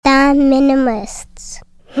Minimalists.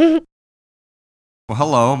 Well,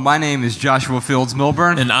 hello, my name is Joshua Fields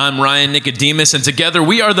Milburn. And I'm Ryan Nicodemus, and together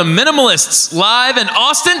we are the Minimalists, live in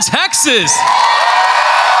Austin, Texas.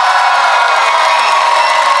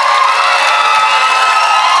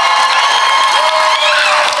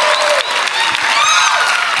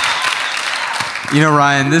 You know,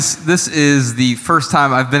 Ryan, this is the first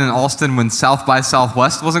time I've been in Austin when South by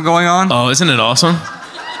Southwest wasn't going on. Oh, isn't it awesome?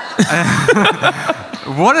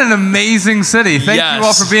 What an amazing city. Thank you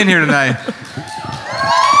all for being here tonight.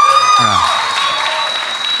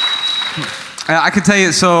 I can tell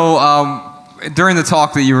you, so during the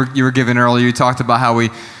talk that you were giving earlier, you talked about how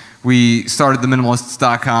we started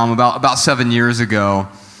theminimalists.com about 7 years ago.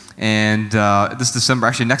 And this December,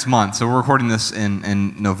 actually next month, so we're recording this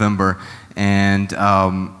in November. And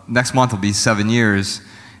next month will be 7 years.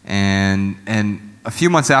 And a few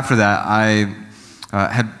months after that, I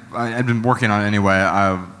had been working on it anyway.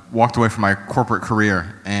 I walked away from my corporate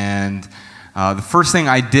career. And the first thing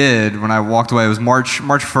I did when I walked away was March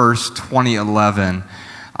 1st, 2011.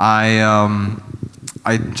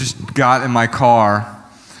 I just got in my car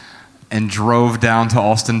and drove down to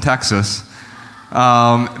Austin, Texas.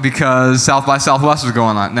 Because South by Southwest was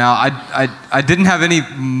going on. Now, I didn't have any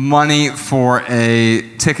money for a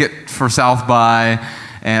ticket for South by,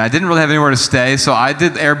 and I didn't really have anywhere to stay, so I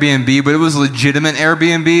did Airbnb, but it was legitimate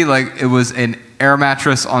Airbnb, like it was an air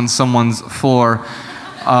mattress on someone's floor,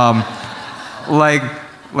 like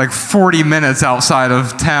 40 minutes outside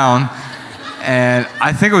of town, and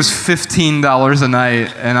I think it was $15 a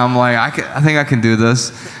night, and I'm like, I think I can do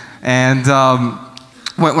this, and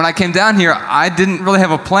when I came down here, I didn't really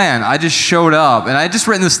have a plan. I just showed up, and I had just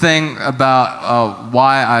written this thing about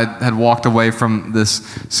why I had walked away from this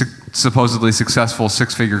supposedly successful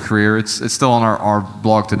six-figure career. It's still on our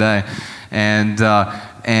blog today, and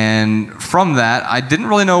from that, I didn't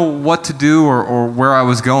really know what to do or where I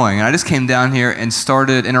was going. And I just came down here and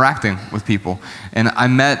started interacting with people, and I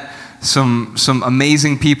met some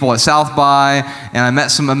amazing people at South by, and I met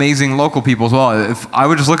some amazing local people as well. If I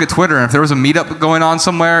would just look at Twitter, and if there was a meetup going on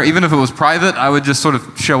somewhere, even if it was private, I would just sort of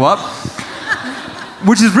show up,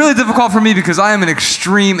 which is really difficult for me because I am an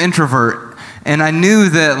extreme introvert, and I knew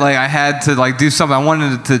that I had to do something. I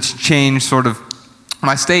wanted to change sort of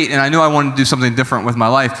my state, and I knew I wanted to do something different with my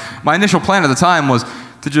life. My initial plan at the time was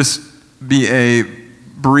to just be a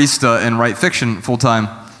barista and write fiction full time.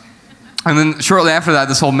 And then shortly after that,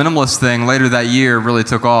 this whole minimalist thing later that year really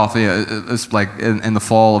took off. It's like in the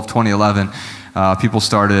fall of 2011, people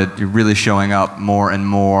started really showing up more and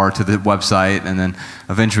more to the website, and then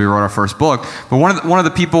eventually we wrote our first book. But one of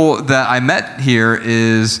the people that I met here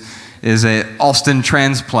is a Austin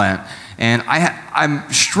transplant. And I'm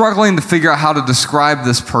struggling to figure out how to describe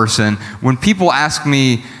this person. When people ask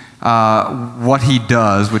me what he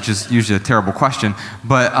does, which is usually a terrible question,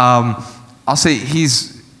 but I'll say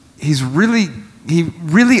he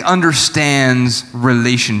really understands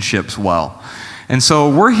relationships well. And so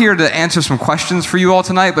we're here to answer some questions for you all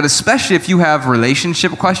tonight, but especially if you have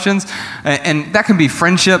relationship questions, and that can be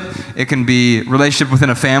friendship, it can be relationship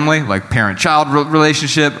within a family, like parent-child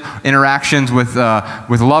relationship, interactions with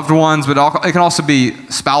loved ones, but it can also be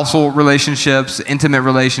spousal relationships, intimate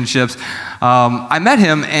relationships. I met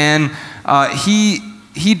him, and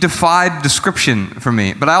he defied description for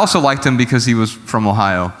me, but I also liked him because he was from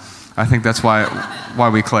Ohio. I think that's why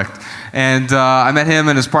we clicked. And I met him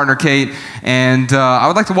and his partner, Kate, and I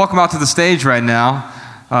would like to welcome out to the stage right now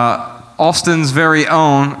Austin's very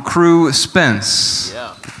own Crew Spence.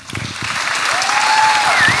 Yeah.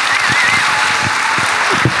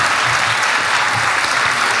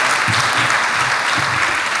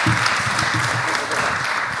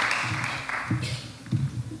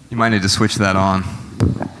 You might need to switch that on.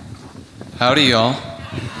 Howdy, y'all.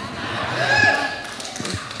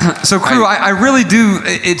 So, Crew, I really do,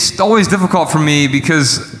 it's always difficult for me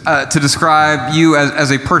because to describe you as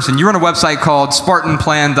a person. You run a website called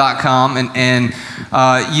SpartanPlan.com, and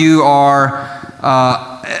you are,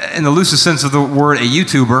 in the loosest sense of the word, a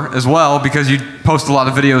YouTuber as well, because you post a lot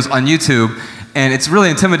of videos on YouTube. And it's really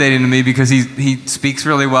intimidating to me because he speaks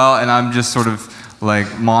really well, and I'm just sort of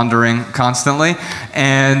maundering constantly.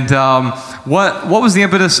 And what was the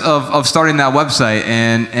impetus of starting that website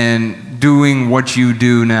and doing what you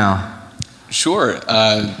do now? Sure.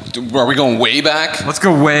 Are we going way back? Let's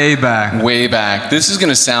go way back. Way back. This is going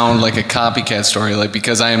to sound like a copycat story,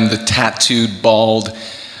 because I am the tattooed, bald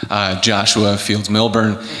Joshua Fields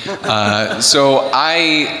Milburn. So you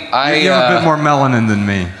have a bit more melanin than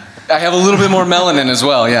me. I have a little bit more melanin as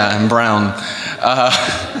well. Yeah, I'm brown.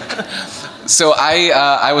 So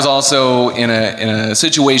I was also in a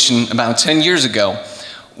situation about 10 years ago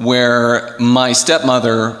where my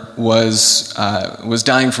stepmother was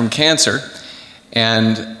dying from cancer,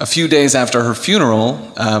 and a few days after her funeral,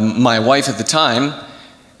 my wife at the time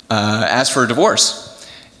asked for a divorce,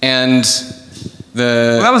 and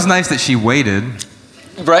Well, that was nice that she waited.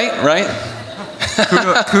 right.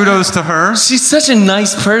 Kudos to her. She's such a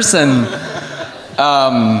nice person.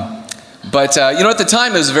 But at the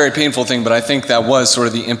time it was a very painful thing, but I think that was sort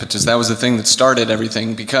of the impetus. That was the thing that started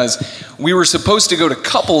everything, because we were supposed to go to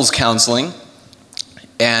couples counseling,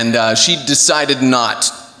 and she decided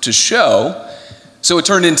not to show, so it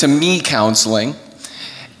turned into me counseling.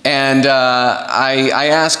 And I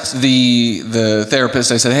asked the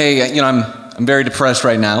therapist, I said, hey, I'm very depressed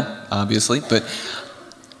right now, obviously, but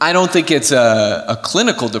I don't think it's a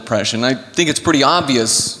clinical depression. I think it's pretty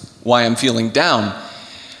obvious why I'm feeling down.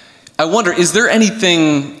 I wonder, is there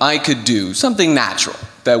anything I could do, something natural,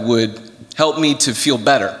 that would help me to feel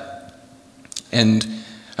better? And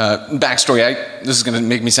backstory, this is going to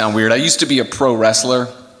make me sound weird. I used to be a pro wrestler.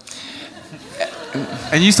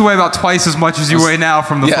 And you used to weigh about twice as much as you weigh now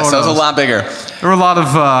from the photos. Yes, I was a lot bigger. There were a lot of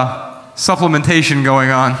supplementation going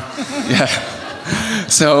on. Yeah.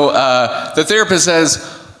 So the therapist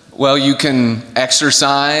says, well, you can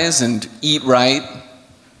exercise and eat right.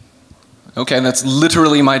 Okay, that's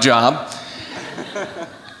literally my job.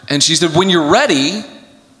 And she said, when you're ready,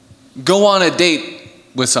 go on a date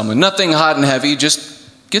with someone. Nothing hot and heavy, just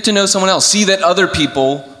get to know someone else. See that other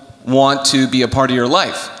people want to be a part of your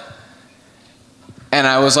life. And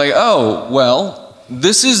I was like, oh, well,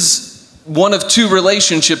 this is one of 2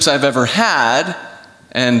 relationships I've ever had,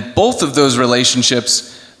 and both of those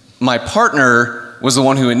relationships, my partner was the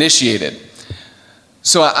one who initiated.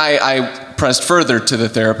 So I pressed further to the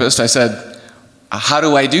therapist. I said, how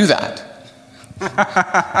do I do that?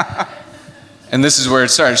 And this is where it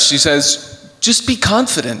starts. She says, just be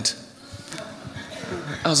confident.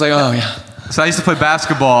 I was like, oh, yeah. So I used to play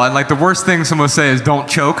basketball, and the worst thing someone would say is don't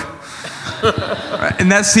choke.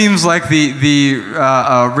 And that seems like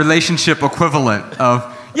the relationship equivalent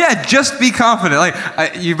of, yeah, just be confident.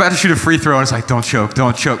 You're about to shoot a free throw, and it's like, don't choke.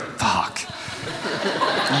 Fuck.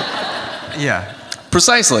 Yeah.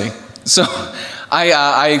 Precisely. So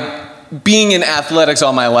I being in athletics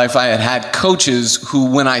all my life, I had coaches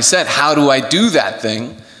who, when I said, how do I do that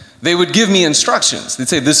thing, they would give me instructions. They'd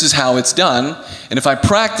say, this is how it's done. And if I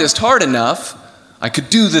practiced hard enough, I could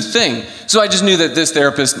do the thing. So I just knew that this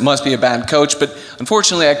therapist must be a bad coach, but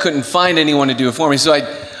unfortunately I couldn't find anyone to do it for me. So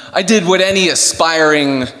I did what any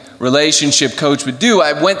aspiring relationship coach would do.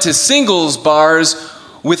 I went to singles bars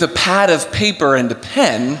with a pad of paper and a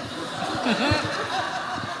pen,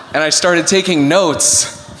 and I started taking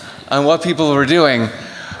notes on what people were doing.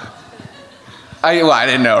 I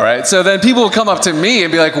didn't know, right? So then people would come up to me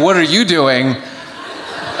and be like, what are you doing?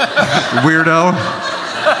 Weirdo.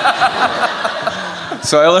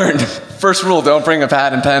 So I learned, first rule, don't bring a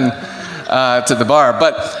pad and pen to the bar.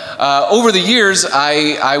 But over the years,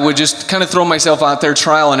 I would just kind of throw myself out there,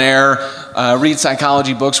 trial and error, read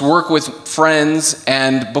psychology books, work with friends,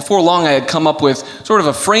 and before long I had come up with sort of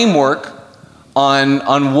a framework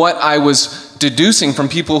on what I was deducing from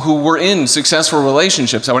people who were in successful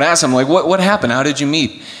relationships. I would ask them, what happened? How did you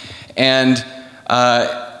meet? And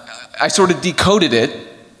I sort of decoded it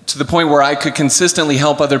to the point where I could consistently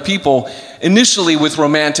help other people, initially with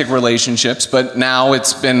romantic relationships, but now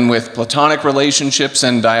it's been with platonic relationships,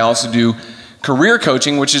 and I also do career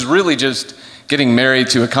coaching, which is really just getting married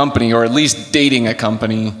to a company, or at least dating a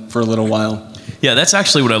company for a little while. Yeah, that's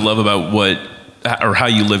actually what I love about how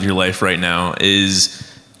you live your life right now, is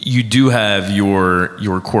you do have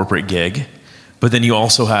your corporate gig, but then you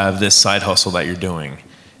also have this side hustle that you're doing.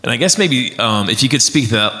 And I guess maybe if you could speak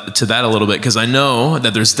to that a little bit, because I know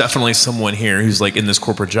that there's definitely someone here who's in this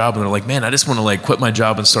corporate job, and they're like, man, I just want to quit my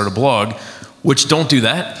job and start a blog, which don't do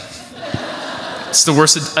that. It's the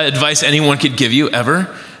worst advice anyone could give you ever.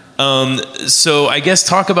 So I guess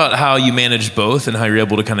talk about how you manage both and how you're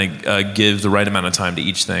able to kind of give the right amount of time to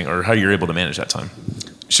each thing, or how you're able to manage that time.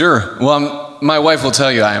 Sure. Well, my wife will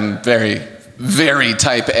tell you I'm very, very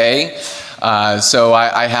type A. So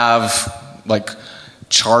I have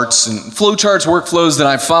charts and flow charts, workflows that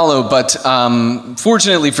I follow, but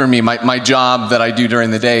fortunately for me, my job that I do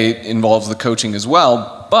during the day involves the coaching as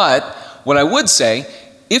well. But what I would say,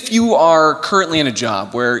 if you are currently in a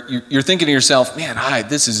job where you're thinking to yourself, man,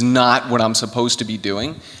 this is not what I'm supposed to be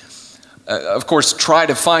doing, of course, try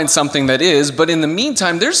to find something that is, but in the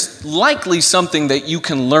meantime, there's likely something that you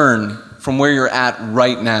can learn from where you're at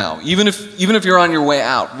right now, even if you're on your way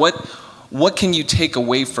out. what can you take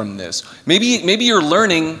away from this? Maybe you're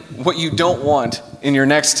learning what you don't want in your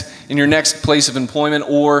next place of employment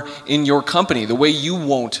or in your company. The way you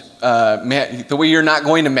won't, the way you're not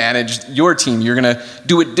going to manage your team, you're going to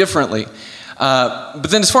do it differently. But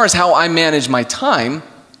then, as far as how I manage my time,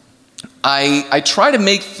 I try to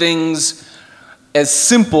make things as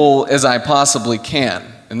simple as I possibly can.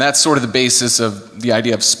 And that's sort of the basis of the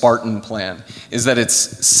idea of Spartan plan, is that it's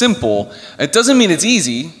simple. It doesn't mean it's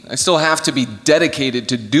easy. I still have to be dedicated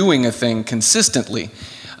to doing a thing consistently.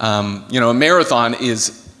 A marathon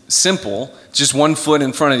is simple, just one foot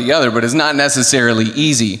in front of the other, but it's not necessarily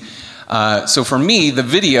easy. So for me, the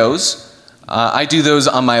videos, I do those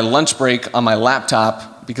on my lunch break on my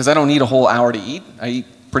laptop because I don't need a whole hour to eat. I eat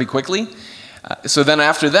pretty quickly. So then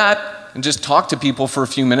after that, and just talk to people for a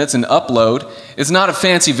few minutes and upload. It's not a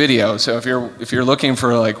fancy video, so if you're looking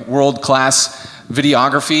for like world-class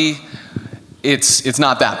videography, it's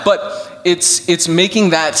not that. But it's making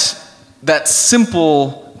that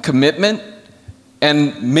simple commitment,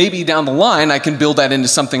 and maybe down the line I can build that into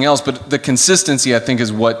something else, but the consistency I think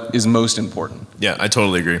is what is most important. Yeah, I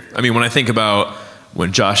totally agree. I mean, when I think about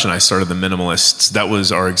when Josh and I started the Minimalists, that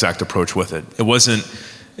was our exact approach with it. It wasn't,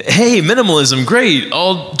 hey, minimalism, great,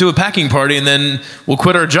 I'll do a packing party and then we'll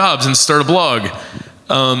quit our jobs and start a blog.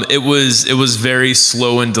 It was very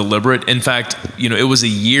slow and deliberate. In fact, it was a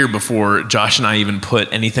year before Josh and I even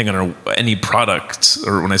put anything on any products,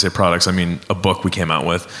 or when I say products, I mean a book we came out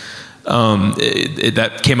with.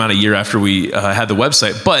 That came out a year after we had the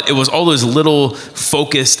website, but it was all those little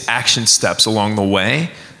focused action steps along the way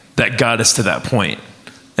that got us to that point.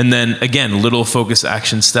 And then again, little focused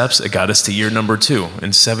action steps, it got us to year number 2.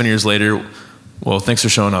 And 7 years later, well, thanks for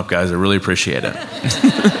showing up, guys. I really appreciate it.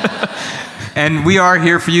 And we are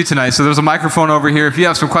here for you tonight. So there's a microphone over here. If you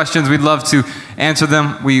have some questions, we'd love to answer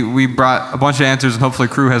them. We brought a bunch of answers, and hopefully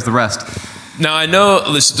crew has the rest. Now, I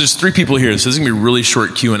know there's 3 people here, so this is going to be a really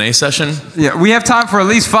short Q&A session. Yeah, we have time for at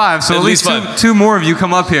least 5, so at least 5. two more of you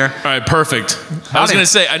come up here. All right, perfect. I was going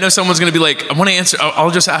to say, I know someone's going to be like, I want to answer,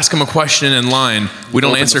 I'll just ask them a question in line. We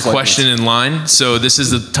don't answer question in line, so this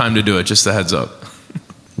is the time to do it, just a heads up.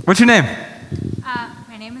 What's your name?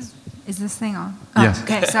 My name is this thing on? Oh, yes.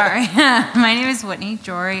 Okay, sorry. My name is Whitney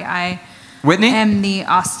Jory. Whitney? am the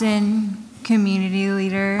Austin community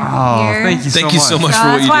leader here. Thank you so much for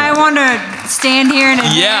what you do. That's why I wanted to stand here in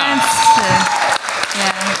advance. Yeah.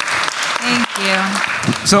 Thank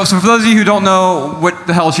you. So for those of you who don't know what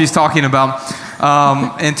the hell she's talking about,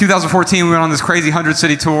 in 2014 we went on this crazy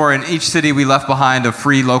 100-city tour. In each city we left behind a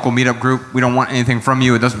free local meetup group. We don't want anything from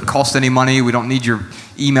you. It doesn't cost any money. We don't need your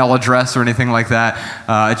email address or anything like that.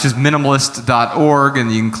 It's just minimalist.org,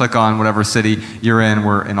 and you can click on whatever city you're in.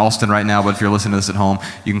 We're in Austin right now, but if you're listening to this at home,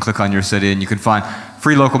 you can click on your city and you can find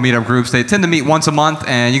free local meetup groups. They tend to meet once a month,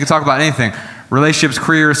 and you can talk about anything: relationships,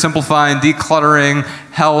 career, simplifying, decluttering,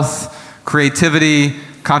 health, creativity,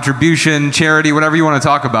 contribution, charity, whatever you want to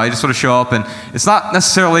talk about. You just sort of show up, and it's not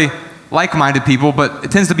necessarily like-minded people, but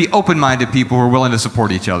it tends to be open-minded people who are willing to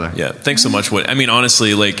support each other. Yeah, thanks so much. I mean,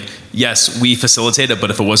 honestly, yes, we facilitate it,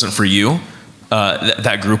 but if it wasn't for you,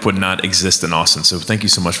 that group would not exist in Austin. So thank you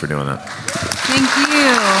so much for doing that. Thank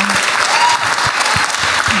you.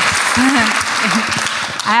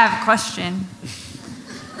 I have a question,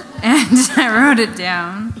 and I wrote it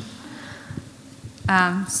down.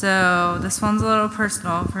 So this one's a little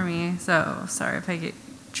personal for me, so sorry if I get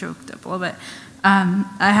choked up a little bit.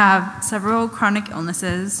 I have several chronic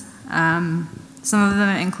illnesses. Some of them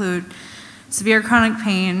include severe chronic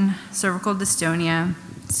pain, cervical dystonia,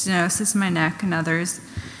 stenosis in my neck, and others.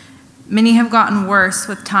 Many have gotten worse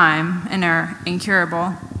with time and are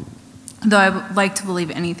incurable, though I would like to believe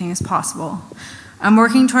anything is possible. I'm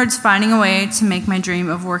working towards finding a way to make my dream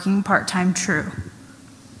of working part-time true.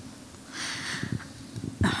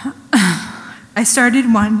 I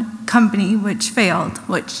started one company which failed,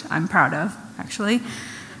 which I'm proud of, actually.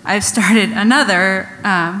 I've started another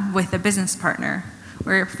with a business partner.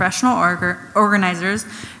 We're professional organizers,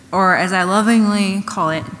 or as I lovingly call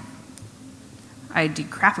it, I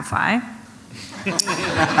decrapify.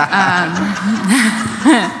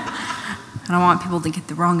 I don't want people to get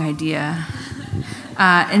the wrong idea.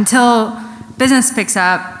 Until business picks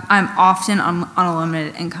up, I'm often on a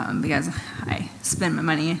limited income because I spend my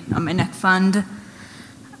money on my neck fund.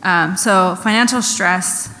 So financial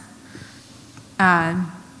stress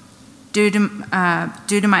due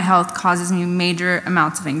to my health causes me major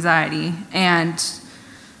amounts of anxiety and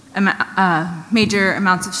major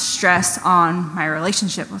amounts of stress on my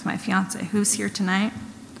relationship with my fiance, who's here tonight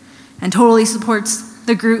and totally supports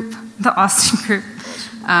the group, the Austin group.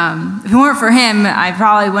 If it weren't for him, I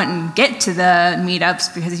probably wouldn't get to the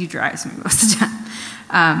meetups because he drives me most of the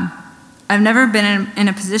time. I've never been in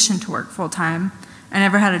a position to work full time. I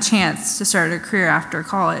never had a chance to start a career after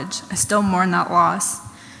college. I still mourn that loss.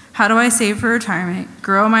 How do I save for retirement,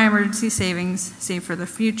 grow my emergency savings, save for the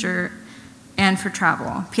future, and for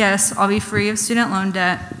travel? P.S. I'll be free of student loan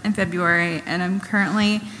debt in February, and I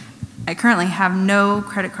currently have no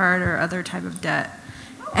credit card or other type of debt,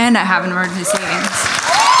 and I have an emergency savings.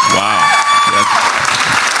 Wow.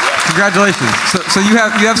 Congratulations. So you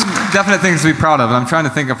have some definite things to be proud of, and I'm trying to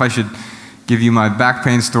think if I should give you my back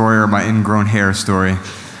pain story or my ingrown hair story.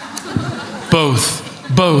 Both.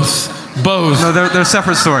 No, they're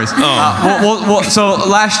separate stories. Oh. So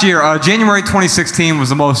last year, January 2016 was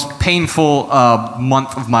the most painful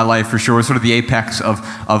month of my life for sure. It was sort of the apex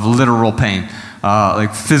of literal pain,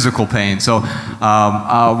 like physical pain. So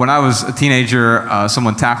when I was a teenager,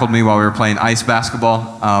 someone tackled me while we were playing ice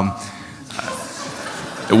basketball.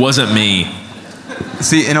 It wasn't me.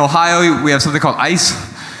 See, in Ohio, we have something called ice,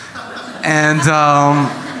 and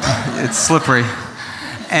it's slippery.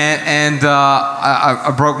 And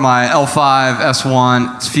I broke my L5,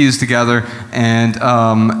 S1, it's fused together, and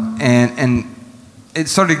it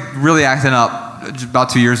started really acting up about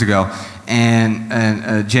 2 years ago.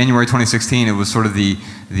 And January 2016, it was sort of the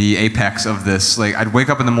apex of this. Like, I'd wake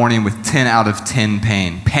up in the morning with 10 out of 10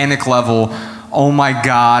 pain, panic level. Oh my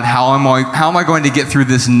God, how am I going to get through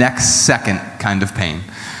this next second kind of pain?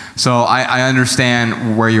 So I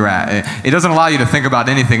understand where you're at. It doesn't allow you to think about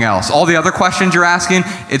anything else. All the other questions you're asking,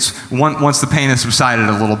 it's once the pain has subsided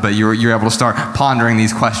a little bit, you're able to start pondering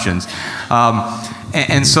these questions.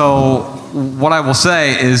 And so what I will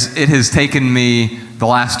say is it has taken me the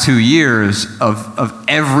last 2 years of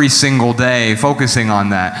every single day focusing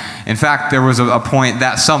on that. In fact, there was a point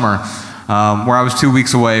that summer where I was 2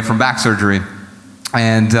 weeks away from back surgery.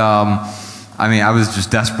 And I was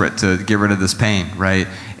just desperate to get rid of this pain, right?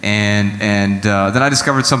 And then I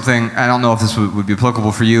discovered something. I don't know if this would be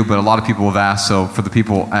applicable for you, but a lot of people have asked. So for the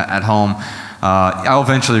people at home, I'll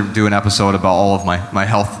eventually do an episode about all of my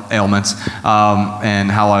health ailments and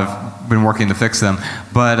how I've been working to fix them.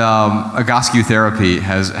 But Egoscue therapy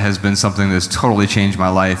has been something that's totally changed my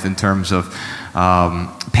life in terms of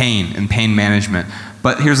pain and pain management.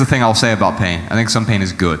 But here's the thing I'll say about pain. I think some pain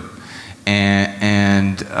is good.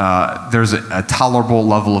 And there's a tolerable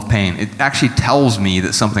level of pain. It actually tells me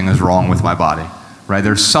that something is wrong with my body, right?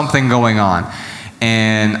 There's something going on.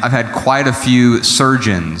 And I've had quite a few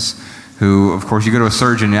surgeons who, of course, you go to a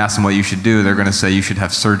surgeon and ask them what you should do, they're going to say you should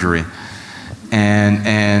have surgery.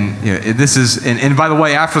 And you know, this is, and by the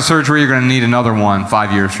way, after surgery, you're going to need another one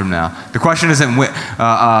 5 years from now. The question isn't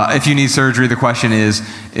if you need surgery, the question is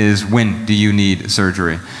when do you need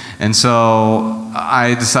surgery? And so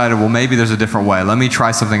I decided, well, maybe there's a different way. Let me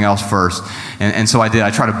try something else first. And so I did.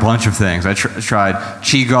 I tried a bunch of things. I tried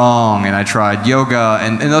Qigong, and I tried yoga,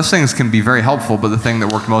 and those things can be very helpful, but the thing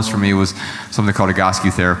that worked most for me was something called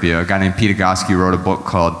Egoscue therapy. A guy named Pete Egoscue wrote a book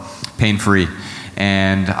called Pain Free.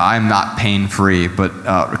 And I'm not pain-free,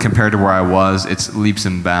 but compared to where I was, it's leaps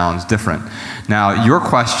and bounds different. Now, your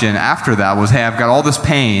question after that was, hey, I've got all this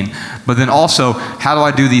pain, but then also, how do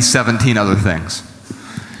I do these 17 other things?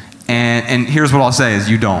 And here's what I'll say is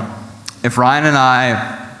you don't. If Ryan and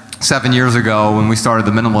I, 7 years ago, when we started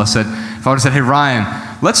The Minimalist, if I would have said, hey, Ryan,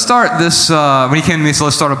 let's start this, when he came to me and said,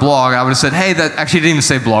 let's start a blog, I would have said, hey, that actually didn't even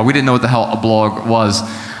say blog. We didn't know what the hell a blog was.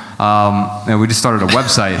 We just started a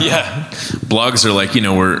website. Yeah. Blogs are like,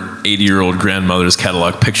 where 80-year-old grandmothers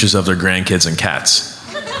catalog pictures of their grandkids and cats.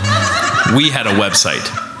 We had a website.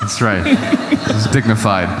 That's right. It was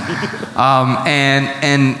dignified.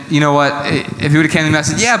 And you know what? If you would have came to me and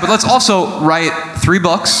said, yeah, but let's also write 3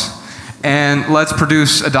 books and let's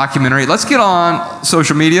produce a documentary. Let's get on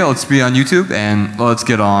social media. Let's be on YouTube and let's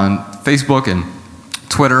get on Facebook and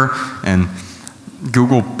Twitter and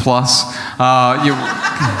Google Plus,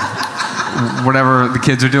 whatever the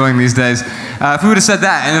kids are doing these days. If we would have said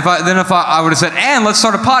that, and if I would have said, and let's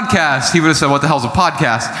start a podcast, he would have said, what the hell's a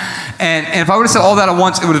podcast? And if I would have said all that at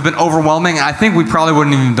once, it would have been overwhelming. And I think we probably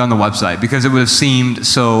wouldn't have even done the website because it would have seemed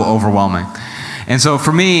so overwhelming. And so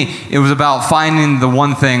for me, it was about finding the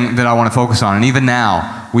one thing that I want to focus on. And even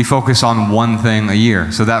now, we focus on one thing a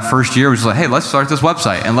year. So that first year, we was like, hey, let's start this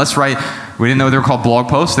website. And let's write, we didn't know they were called blog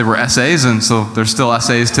posts. They were essays. And so they're still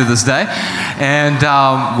essays to this day. And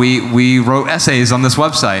we wrote essays on this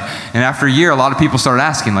website. And after a year, a lot of people started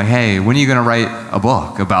asking, like, hey, when are you going to write a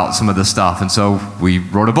book about some of this stuff? And so we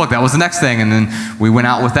wrote a book. That was the next thing. And then we went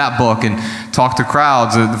out with that book and talked to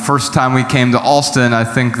crowds. The first time we came to Alston, I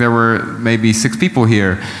think there were maybe 6 people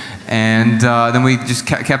here. And then we just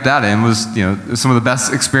kept at it, and it was, some of the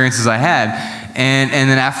best experiences I had. And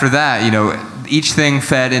then after that, each thing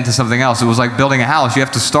fed into something else. It was like building a house. You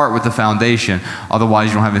have to start with the foundation, otherwise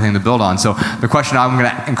you don't have anything to build on. So the question I'm going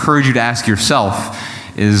to encourage you to ask yourself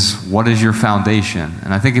is, what is your foundation?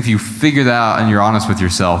 And I think if you figure that out and you're honest with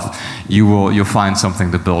yourself, you'll find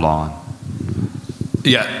something to build on.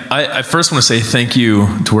 Yeah, I first want to say thank you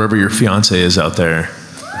to wherever your fiance is out there.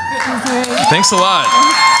 Thanks a lot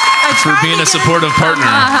for being a supportive partner.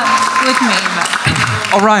 With me. But.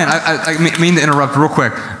 Oh, Ryan, I mean to interrupt real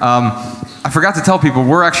quick. I forgot to tell people,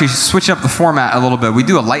 we're actually switching up the format a little bit. We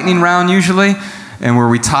do a lightning round usually, and where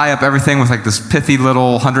we tie up everything with like this pithy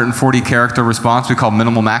little 140 character response we call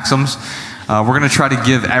minimal maxims. We're going to try to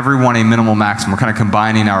give everyone a minimal maximum. We're kind of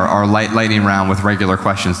combining our lightning round with regular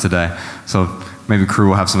questions today. So maybe crew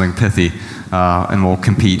will have something pithy, and we'll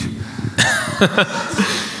compete.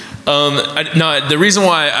 No, the reason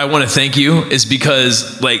why I want to thank you is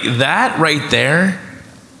because, like, that right there,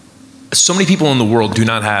 so many people in the world do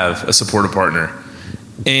not have a supportive partner.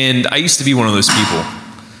 And I used to be one of those people.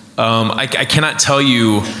 I cannot tell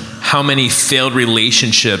you how many failed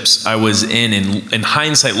relationships I was in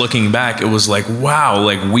hindsight, looking back, it was like, wow,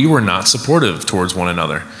 like, we were not supportive towards one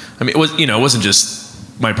another. I mean, it wasn't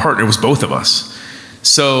just my partner, it was both of us.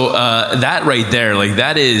 So that right there, like,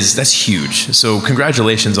 that's huge. So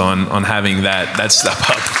congratulations on having that step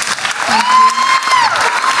up.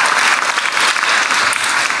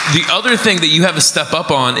 The other thing that you have to step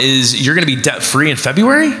up on is you're going to be debt free in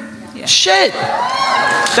February. Yeah. Shit,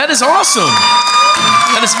 that is awesome.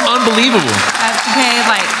 That is unbelievable. I have to pay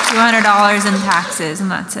like $200 in taxes,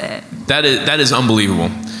 and that's it. That is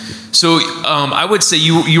unbelievable. So I would say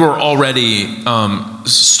you are already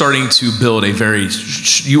starting to build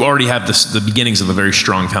you already have the beginnings of a very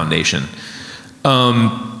strong foundation.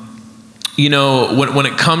 When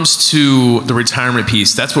it comes to the retirement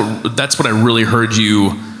piece, that's what I really heard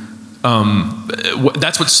you.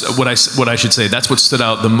 That's what I should say. That's what stood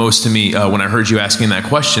out the most to me when I heard you asking that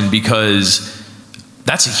question, because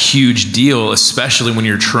that's a huge deal, especially when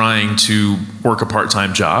you're trying to work a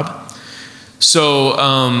part-time job. So,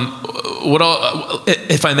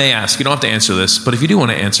 if I may ask, you don't have to answer this, but if you do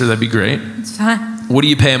want to answer, that'd be great. It's fine. What do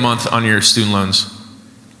you pay a month on your student loans?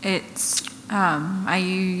 It's, I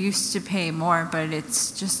used to pay more, but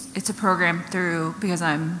it's a program because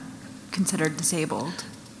I'm considered disabled.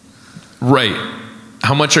 Right.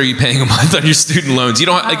 How much are you paying a month on your student loans? You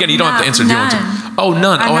don't have to answer if you want to. Oh,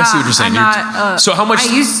 none. I see what you're saying. So how much?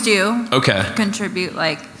 I used to. Okay. Contribute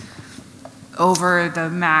over the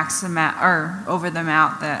max amount, or over the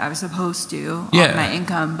amount that I was supposed to on my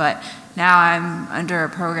income, but now I'm under a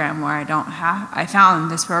program where I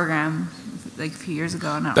found this program like a few years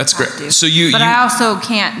ago, and that's great. So I also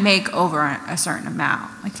can't make over a certain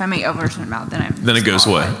amount. Like if I make over a certain amount, then it goes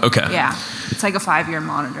away. Okay. Yeah, it's like a 5-year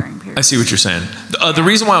monitoring period. I see what you're saying. The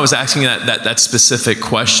reason why I was asking that specific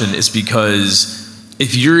question is because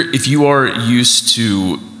if you are used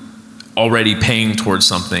to already paying towards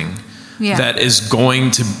something. Yeah. That is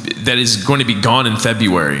going to be gone in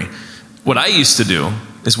February. What I used to do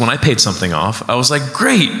is when I paid something off, I was like,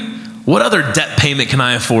 great, what other debt payment can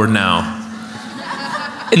I afford now?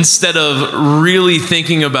 Instead of really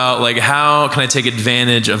thinking about, like, how can I take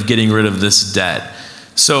advantage of getting rid of this debt?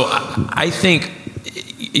 So I think,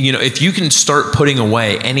 if you can start putting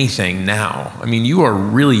away anything now, I mean, you are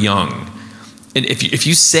really young. And if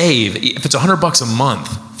you save, if it's $100 a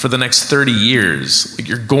month for the next 30 years,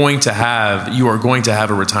 you are going to have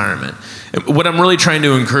a retirement. And what I'm really trying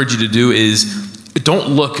to encourage you to do is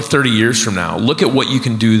don't look 30 years from now. Look at what you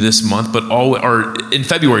can do this month, or in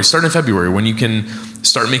February. Start in February when you can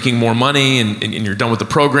start making more money and you're done with the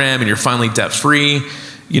program and you're finally debt free.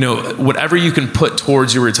 Whatever you can put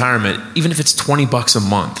towards your retirement, even if it's $20 a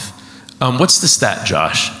month. What's the stat,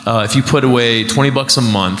 Josh? If you put away $20 a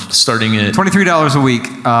month, starting at $23 a week.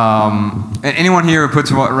 Anyone here who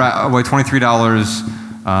puts away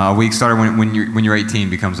 $23 a week, starting when you're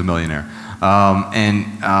 18, becomes a millionaire.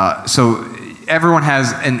 So everyone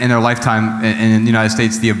has in their lifetime in the United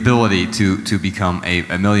States the ability to become a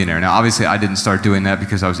millionaire. Now, obviously, I didn't start doing that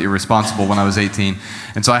because I was irresponsible when I was 18,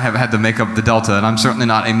 and so I have had to make up the delta. And I'm certainly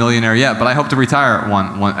not a millionaire yet, but I hope to retire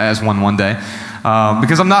one day.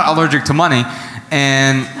 Because I'm not allergic to money,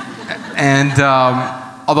 and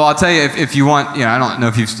although I'll tell you, if you want, I don't know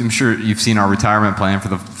if I'm sure you've seen our retirement plan.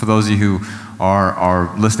 For those of you who are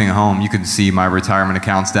listening at home, you can see my retirement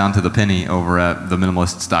accounts down to the penny over at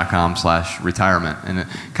theminimalists.com/retirement, and it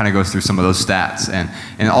kind of goes through some of those stats, and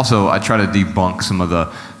also I try to debunk some of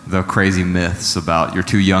the the crazy myths about you're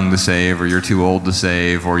too young to save, or you're too old to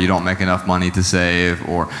save, or you don't make enough money to save,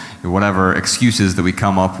 or whatever excuses that we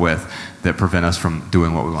come up with that prevent us from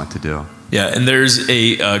doing what we want to do. Yeah, and there's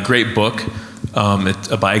a great book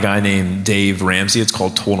by a guy named Dave Ramsey. It's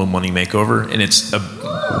called Total Money Makeover, and it's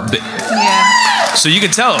so you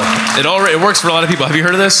can tell it works for a lot of people. Have you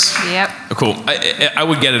heard of this? Yep. Oh, cool. I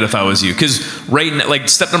would get it if I was you, because right now, like,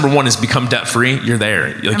 step number 1 is become debt free. You're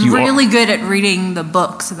there. Like, I'm really good at reading the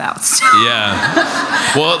books about stuff.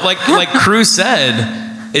 Yeah. Well, like Crew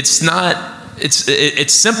said, it's not.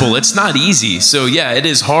 It's simple. It's not easy. So yeah, it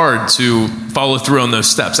is hard to follow through on those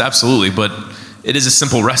steps. Absolutely, but it is a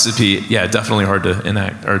simple recipe. Yeah, definitely hard to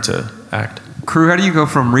enact or to act. Crew, how do you go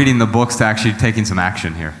from reading the books to actually taking some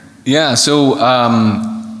action here? Yeah, so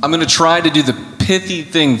I'm going to try to do the pithy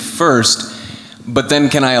thing first, but then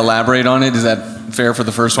can I elaborate on it? Is that fair for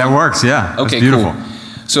the first one? That works, yeah. Okay, that's beautiful. cool.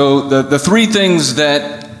 So the 3 things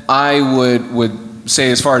that I would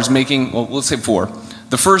say as far as making, well, let's say 4.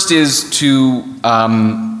 The first is to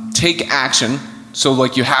take action. So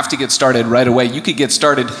like you have to get started right away. You could get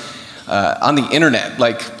started on the internet,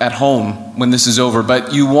 like at home when this is over,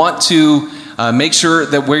 but you want to make sure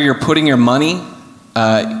that where you're putting your money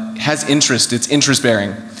has interest. It's interest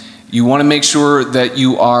bearing. You want to make sure that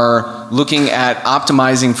you are looking at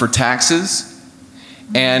optimizing for taxes.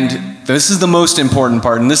 And this is the most important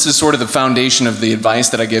part, and this is sort of the foundation of the advice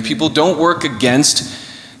that I give people. Don't work against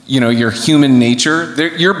your human nature.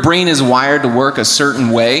 Your brain is wired to work a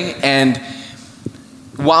certain way, and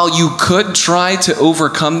while you could try to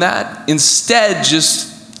overcome that, instead just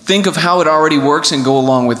think of how it already works and go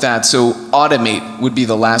along with that. So automate would be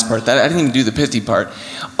the last part. I didn't even do the pithy part.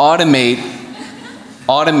 Automate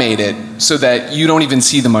it so that you don't even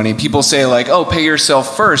see the money. People say like, oh, pay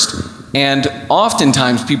yourself first. And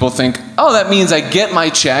oftentimes people think, oh, that means I get my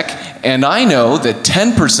check and I know that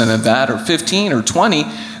 10% of that, or 15 or 20,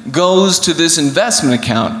 goes to this investment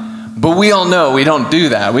account. But we all know we don't do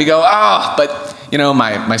that. We go, but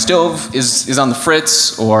my stove is on the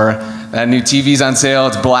fritz, or that new TV's on sale,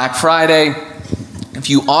 it's Black Friday. If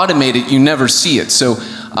you automate it, you never see it. So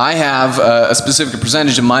I have a specific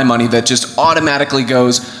percentage of my money that just automatically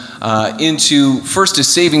goes into first a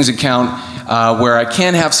savings account where I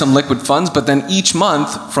can have some liquid funds, but then each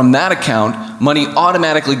month from that account, money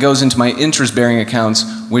automatically goes into my interest-bearing accounts,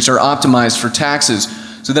 which are optimized for taxes,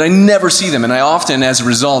 so that I never see them. And I often, as a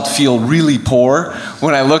result, feel really poor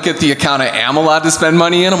when I look at the account I am allowed to spend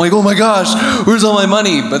money in. I'm like, oh my gosh, where's all my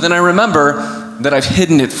money? But then I remember that I've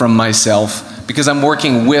hidden it from myself because I'm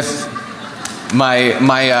working with my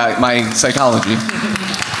psychology.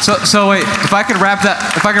 So wait, if I could wrap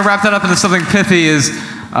that up into something pithy, is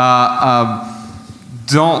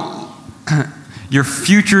don't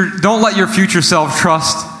let your future self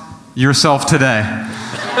trust yourself today.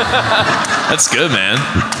 That's good, man.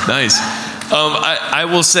 Nice. I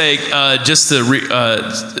will say, just to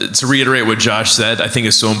reiterate what Josh said, I think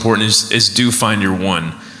is so important, is do find your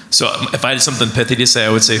one. So if I had something pithy to say, I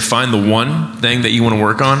would say find the one thing that you want to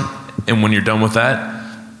work on, and when you're done with that,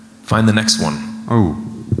 find the next one. Oh,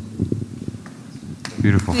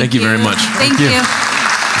 beautiful. Thank you very much. Thank you.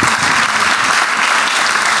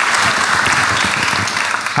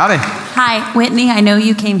 Howdy. Hi, Whitney. I know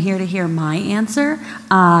you came here to hear my answer.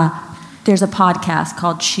 There's a podcast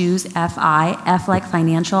called Choose FI. F like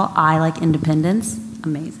financial, I like independence.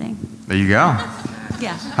 Amazing. There you go.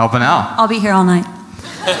 Yeah. Helping out. I'll be here all night.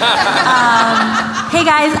 Hey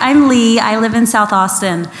guys, I'm Lee. I live in South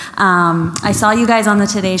Austin. I saw you guys on the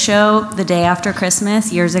Today Show the day after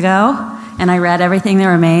Christmas years ago, and I read Everything That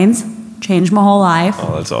Remains. Changed my whole life.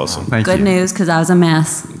 Oh, that's awesome. Thank you. Good news, because I was a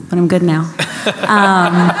mess, but I'm good now.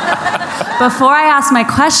 Before I ask my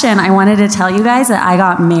question, I wanted to tell you guys that I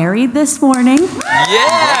got married this morning.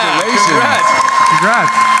 Yeah!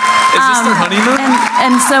 Congrats. Is this their honeymoon?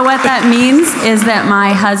 And so what that means is that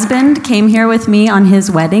my husband came here with me on his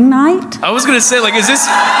wedding night. I was going to say, like,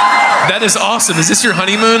 that is awesome. Is this your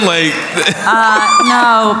honeymoon? Like,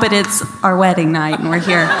 No, but it's our wedding night and we're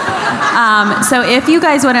here. So if you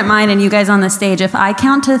guys wouldn't mind, and you guys on the stage, if I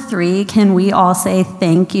count to 3, can we all say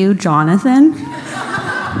thank you, Jonathan?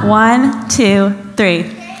 1, 2, 3.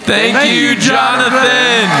 Thank you,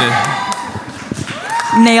 Jonathan.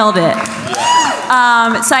 Nailed it.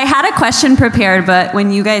 So I had a question prepared, but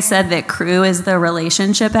when you guys said that Crew is the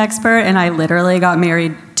relationship expert, and I literally got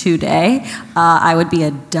married today, I would be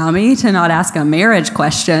a dummy to not ask a marriage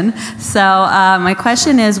question. So my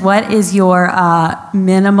question is, what is your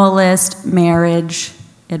minimalist marriage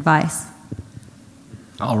advice?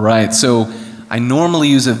 All right, so I normally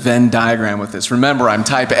use a Venn diagram with this. Remember, I'm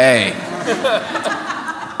type A.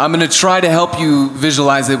 I'm going to try to help you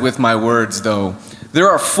visualize it with my words, though. There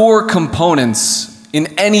are 4 components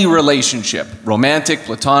in any relationship, romantic,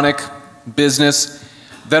 platonic, business,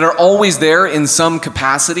 that are always there in some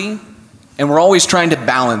capacity, and we're always trying to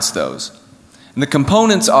balance those. And the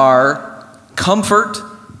components are comfort,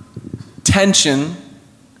 tension,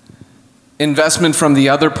 investment from the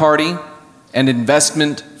other party, and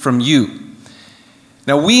investment from you.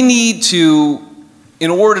 Now, we need to, in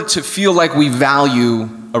order to feel like we value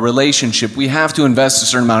a relationship, we have to invest a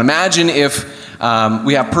certain amount. Imagine if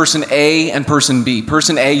we have person A and person B.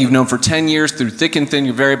 Person A, you've known for 10 years, through thick and thin,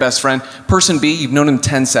 your very best friend. Person B, you've known him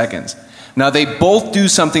 10 seconds. Now, they both do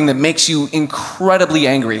something that makes you incredibly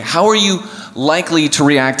angry. How are you likely to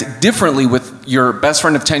react differently with your best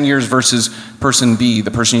friend of 10 years versus person B,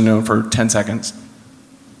 the person you know for 10 seconds?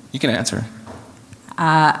 You can answer.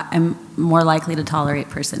 I'm more likely to tolerate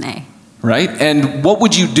person A. Right? And what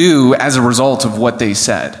would you do as a result of what they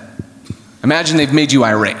said? Imagine they've made you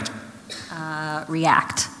irate.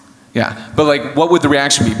 React. Yeah, but like, what would the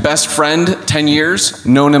reaction be? Best friend, 10 years,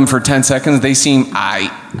 known him for 10 seconds, they seem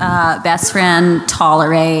Best friend,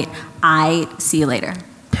 tolerate, see you later.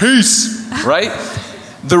 Peace, right?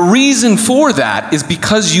 The reason for that is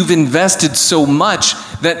because you've invested so much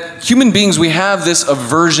that human beings, we have this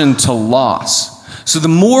aversion to loss. So the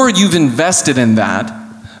more you've invested in that,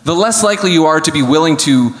 the less likely you are to be willing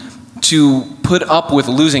to put up with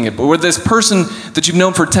losing it. But with this person that you've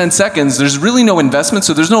known for 10 seconds, there's really no investment,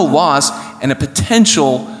 so there's no loss and a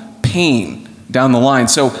potential pain down the line.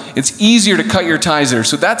 So it's easier to cut your ties there.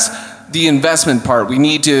 So that's the investment part. We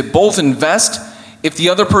need to both invest. If the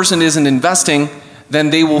other person isn't investing, then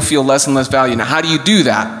they will feel less and less value. Now, how do you do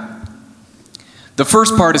that? The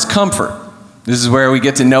first part is comfort. This is where we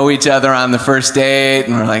get to know each other on the first date,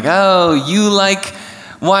 and we're like, oh, you like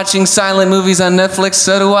watching silent movies on Netflix,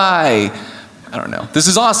 so do I. I don't know. This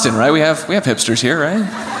is Austin, right? We have hipsters here, right?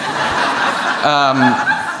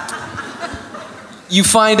 You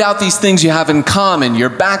find out these things you have in common, your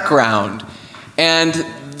background, and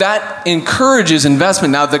that encourages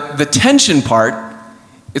investment. Now, the tension part,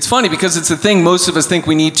 it's funny because it's the thing most of us think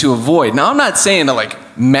we need to avoid. Now, I'm not saying to like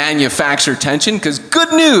manufacture tension, because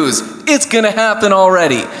good news, it's going to happen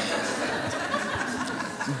already.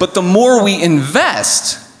 But the more we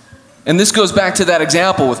invest, and this goes back to that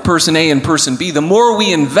example with person A and person B, the more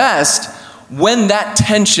we invest, when that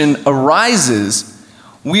tension arises,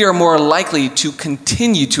 we are more likely to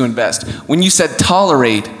continue to invest. When you said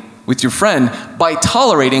tolerate with your friend, by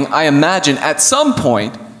tolerating, I imagine at some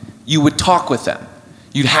point you would talk with them.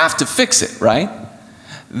 You'd have to fix it, right?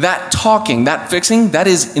 That talking, that fixing, that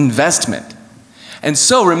is investment. And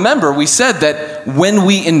so remember, we said that when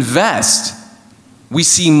we invest, we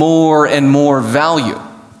see more and more value.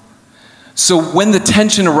 So when the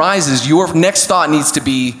tension arises, your next thought needs to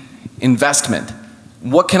be investment.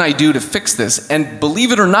 What can I do to fix this? And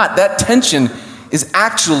believe it or not, that tension is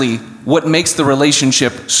actually what makes the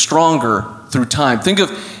relationship stronger through time. Think of,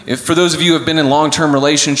 if for those of you who have been in long-term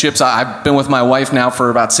relationships, I've been with my wife now for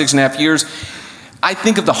about 6.5 years. I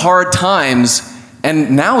think of the hard times,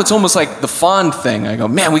 and now it's almost like the fond thing. I go,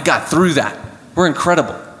 man, we got through that. We're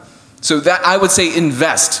incredible. So that, I would say,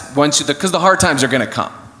 invest once because the hard times are going to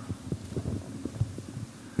come.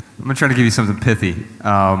 I'm going to try to give you something pithy.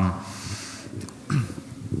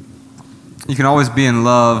 You can always be in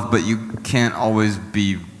love, but you can't always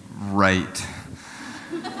be right.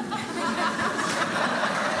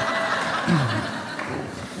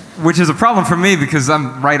 Which is a problem for me because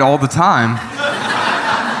I'm right all the time.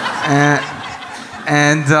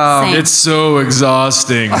 And it's so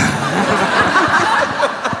exhausting.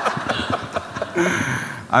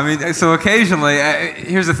 I mean, so occasionally,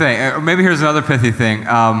 here's the thing, or maybe here's another pithy thing.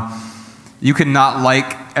 You cannot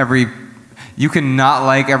like every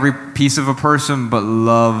piece of a person, but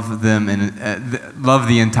love them and love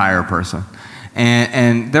the entire person.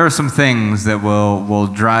 And there are some things that will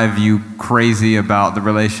drive you crazy about the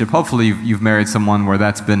relationship. Hopefully you've married someone where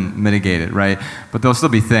that's been mitigated, right? But there'll still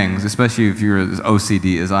be things, especially if you're as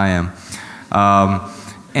OCD as I am.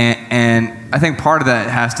 And I think part of that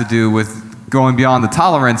has to do with going beyond the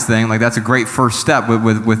tolerance thing. Like, that's a great first step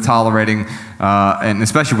with tolerating, and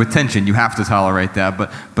especially with tension, you have to tolerate that.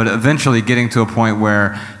 But eventually getting to a point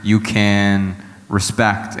where you can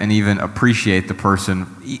respect and even appreciate the person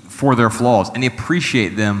for their flaws, and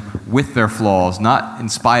appreciate them with their flaws, not in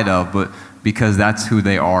spite of, but because that's who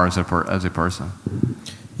they are as a person.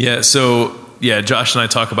 Yeah. So Josh and I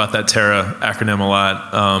talk about that TERRA acronym a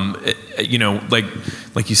lot.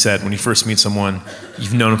 Like you said, when you first meet someone,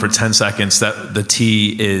 you've known them for 10 seconds, that the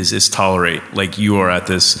T is tolerate. Like, you are at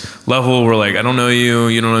this level where, like, I don't know you,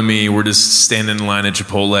 you don't know me, we're just standing in line at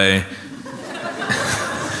Chipotle.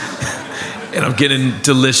 And I'm getting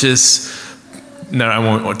delicious. No, I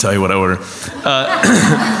won't tell you what I order.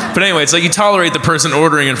 But anyway, it's like you tolerate the person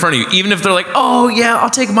ordering in front of you, even if they're like, oh yeah, I'll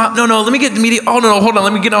take my, no, let me get the media. Oh no, hold on,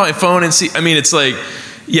 let me get on my phone and see. I mean, it's like,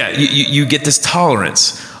 yeah, you get this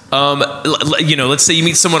tolerance. Let's say you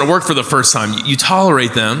meet someone at work for the first time, you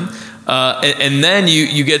tolerate them. And then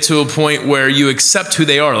you get to a point where you accept who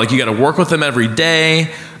they are. Like, you got to work with them every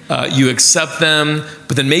day. You accept them,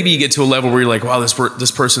 but then maybe you get to a level where you're like, wow,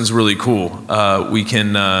 this person's really cool. We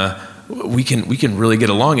can really get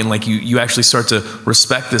along, and like you actually start to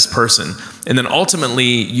respect this person. And then ultimately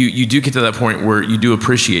you do get to that point where you do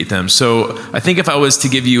appreciate them. So I think if I was to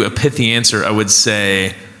give you a pithy answer, I would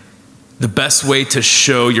say the best way to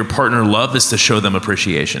show your partner love is to show them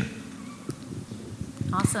appreciation.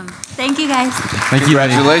 Awesome. Thank you, guys. Thank you.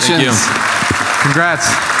 Congratulations. Thank you. Congrats.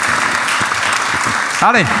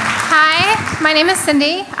 Howdy. Hi, my name is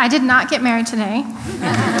Cindy. I did not get married today.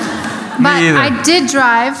 But Me either. I did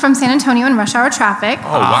drive from San Antonio in rush hour traffic.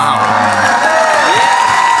 Oh, wow.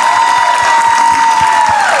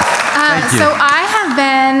 Thank you. So I have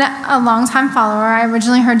been a longtime follower. I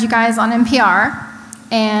originally heard you guys on NPR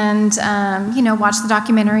and, watched the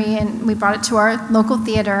documentary, and we brought it to our local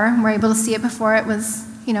theater. We're able to see it before it was,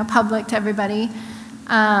 public to everybody.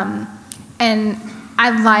 And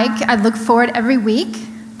I look forward every week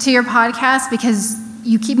to your podcast because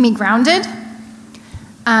you keep me grounded.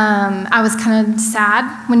 I was kind of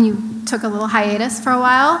sad when you took a little hiatus for a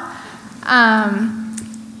while.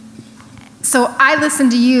 So I listen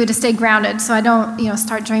to you to stay grounded so I don't,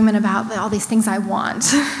 start dreaming about all these things I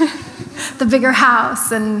want. The bigger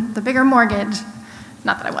house and the bigger mortgage.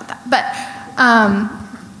 Not that I want that. But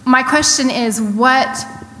my question is, what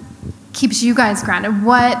keeps you guys grounded?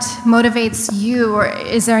 What motivates you? Or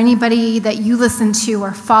is there anybody that you listen to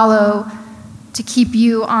or follow to keep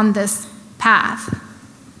you on this path?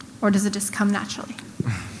 Or does it just come naturally?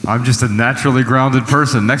 I'm just a naturally grounded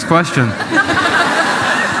person. Next question.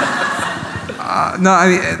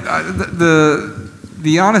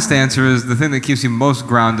 The honest answer is the thing that keeps me most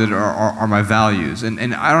grounded are my values.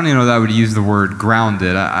 And I don't even know that I would use the word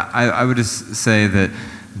grounded. I would just say that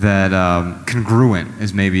congruent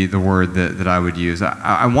is maybe the word that I would use.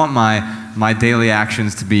 I want my daily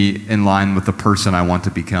actions to be in line with the person I want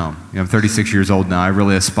to become. I'm 36 years old now. I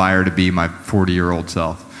really aspire to be my 40-year-old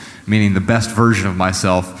self, meaning the best version of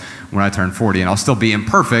myself when I turn 40. And I'll still be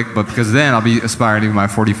imperfect, but because then I'll be aspiring to be my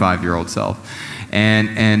 45-year-old self.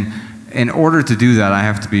 And in order to do that, I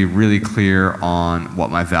have to be really clear on what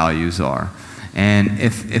my values are. And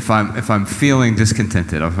if I'm feeling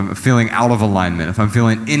discontented, if I'm feeling out of alignment, if I'm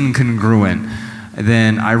feeling incongruent,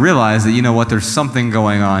 then I realize that, there's something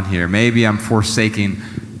going on here. Maybe I'm forsaking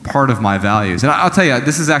part of my values. And I'll tell you,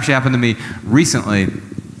 this has actually happened to me recently.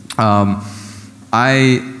 I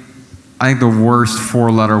think the worst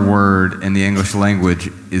four-letter word in the English language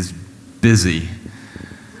is busy.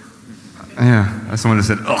 Yeah, that's someone who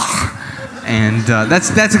said, ugh. And that's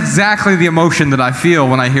exactly the emotion that I feel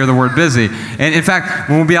when I hear the word busy. And in fact,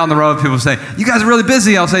 when we'll be out on the road, people say, you guys are really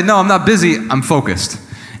busy. I'll say, no, I'm not busy, I'm focused.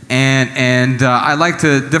 And I like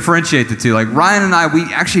to differentiate the two. Like Ryan and I, we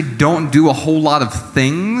actually don't do a whole lot of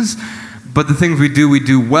things, but the things we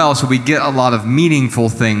do well, so we get a lot of meaningful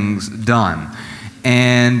things done.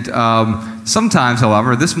 And sometimes,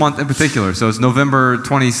 however, this month in particular, so it's November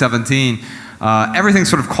 2017, everything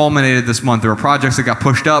sort of culminated this month. There were projects that got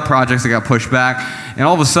pushed up, projects that got pushed back, and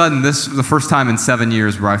all of a sudden, this is the first time in 7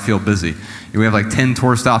 years where I feel busy. We have like 10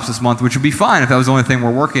 tour stops this month, which would be fine if that was the only thing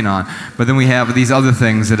we're working on. But then we have these other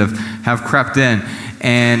things that have crept in.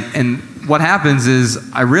 And what happens is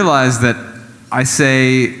I realize that I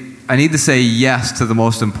need to say yes to the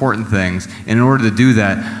most important things. And in order to do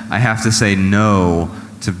that, I have to say no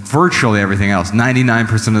to virtually everything else.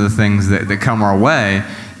 99% of the things that come our way,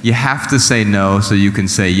 you have to say no so you can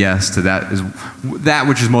say yes to that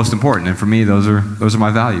which is most important. And for me, those are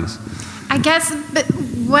my values. I guess, but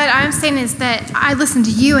what I'm saying is that I listen to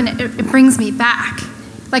you and it brings me back.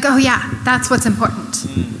 Like, oh yeah, that's what's important.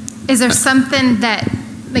 Is there something that,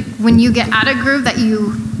 like, when you get out of groove that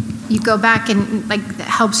you go back and, like, that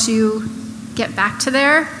helps you get back to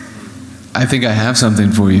there? I think I have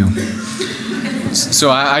something for you. So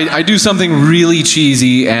I do something really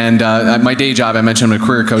cheesy, and my day job, I mentioned I'm a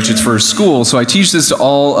career coach, it's for a school, so I teach this to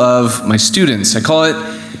all of my students. I call it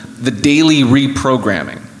the daily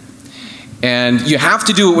reprogramming. And you have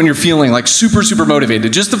to do it when you're feeling like super, super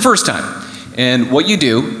motivated, just the first time. And what you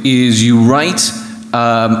do is you write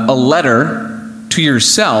a letter to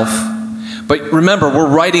yourself. But remember, we're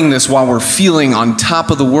writing this while we're feeling on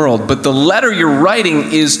top of the world. But the letter you're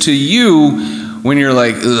writing is to you when you're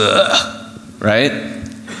like, ugh, right?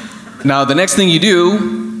 Now, the next thing you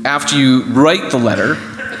do after you write the letter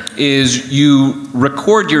is you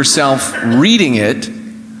record yourself reading it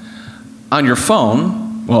on your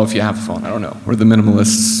phone. Well, if you have a phone, I don't know. Or the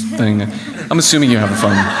minimalists thing. I'm assuming you have a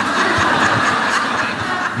phone.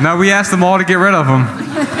 No, we asked them all to get rid of them.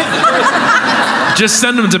 Just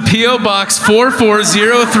send them to P.O. Box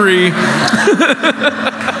 4403.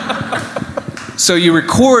 So you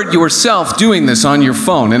record yourself doing this on your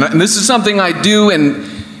phone. And this is something I do, and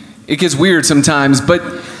it gets weird sometimes, but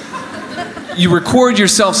you record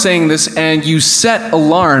yourself saying this, and you set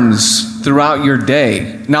alarms throughout your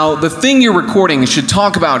day. Now, the thing you're recording should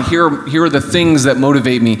talk about, here are the things that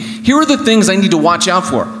motivate me. Here are the things I need to watch out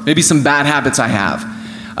for. Maybe some bad habits I have,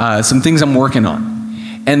 some things I'm working on.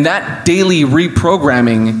 And that daily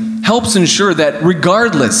reprogramming helps ensure that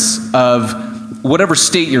regardless of whatever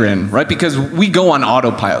state you're in, right? Because we go on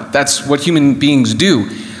autopilot. That's what human beings do.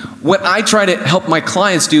 What I try to help my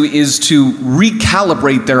clients do is to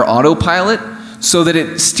recalibrate their autopilot so that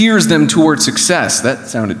it steers them towards success. That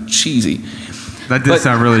sounded cheesy. That did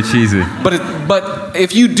sound really cheesy. But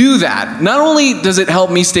if you do that, not only does it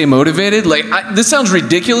help me stay motivated, this sounds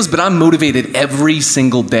ridiculous, but I'm motivated every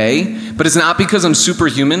single day. But it's not because I'm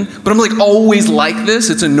superhuman, but I'm like always like this.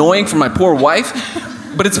 It's annoying for my poor wife.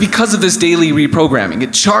 But it's because of this daily reprogramming.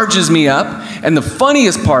 It charges me up. And the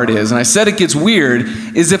funniest part is, and I said it gets weird,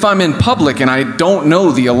 is if I'm in public and I don't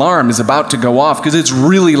know the alarm is about to go off because it's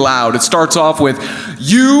really loud. It starts off with,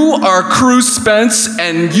 "You are Cruz Spence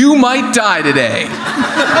and you might die today."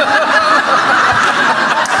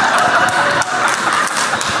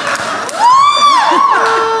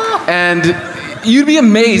 And you'd be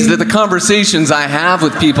amazed at the conversations I have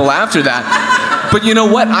with people after that. But you know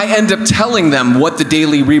what? I end up telling them what the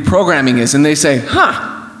daily reprogramming is, and they say,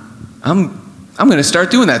 I'm going to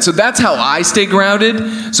start doing that. So that's how I stay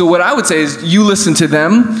grounded. So what I would say is you listen to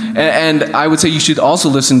them, and I would say you should also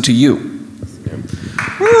listen to you.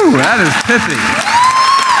 Woo, that is pithy.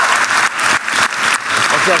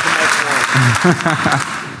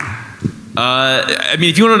 I mean,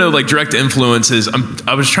 if you want to know like direct influences,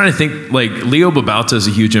 I was trying to think, like Leo Babauta is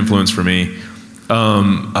a huge influence for me.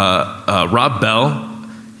 Rob Bell,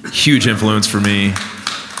 huge influence for me.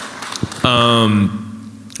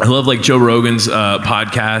 I love like Joe Rogan's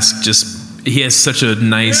podcast. Just he has such a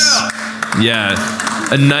nice,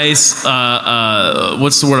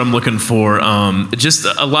 what's the word I'm looking for? Just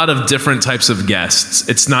a lot of different types of guests.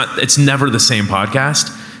 It's never the same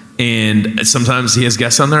podcast. And sometimes he has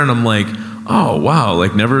guests on there, and I'm like, oh wow,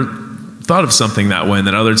 like never thought of something that way. And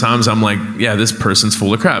then other times I'm like, yeah, this person's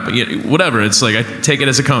full of crap. But whatever. It's like I take it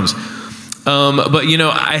as it comes. But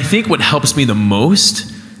I think what helps me the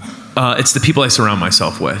most, it's the people I surround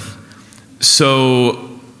myself with.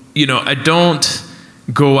 So, I don't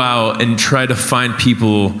go out and try to find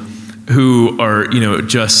people who are,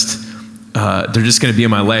 just, they're just going to be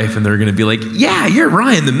in my life and they're going to be like, yeah, you're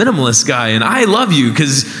Ryan, the minimalist guy, and I love you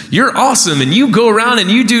because you're awesome and you go around and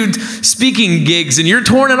you do speaking gigs and you're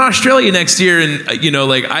touring in Australia next year. And,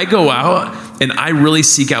 I go out and I really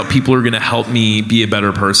seek out people who are going to help me be a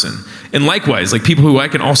better person. And likewise, like people who I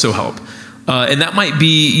can also help. And that might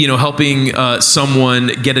be, helping someone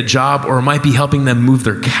get a job, or it might be helping them move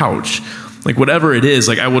their couch. Like whatever it is,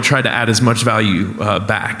 like I will try to add as much value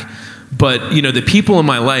back. But, the people in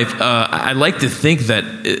my life, I like to think that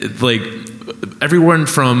like everyone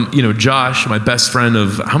from, Josh, my best friend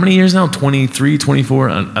of how many years now? 23, 24?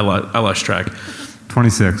 I lost track.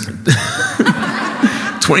 26.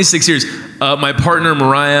 26 years. My partner,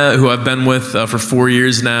 Mariah, who I've been with for 4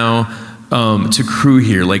 years now, to crew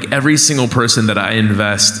here, like every single person that I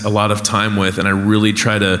invest a lot of time with, and I really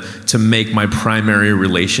try to make my primary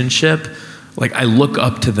relationship, like I look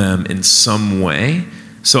up to them in some way.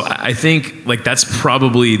 So I think like that's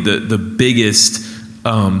probably the biggest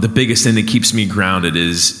thing that keeps me grounded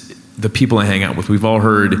is the people I hang out with. We've all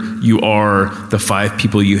heard you are the 5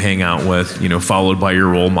 people you hang out with, followed by your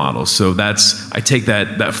role models. So I take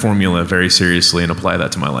that formula very seriously and apply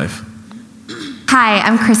that to my life. Hi,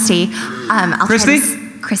 I'm Christy. Christy?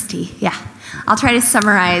 Christy, yeah. I'll try to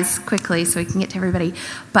summarize quickly so we can get to everybody.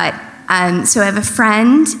 But so I have a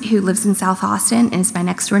friend who lives in South Austin and is my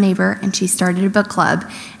next door neighbor, and she started a book club.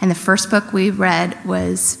 And the first book we read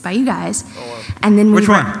was by you guys. Oh, wow. And then Which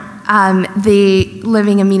one? The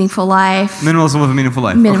Living a Meaningful Life. Minimalism with a Meaningful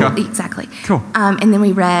Life. Okay. Exactly. Cool. And then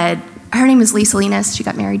we read, her name is Lisa Linas. She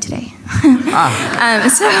got married today.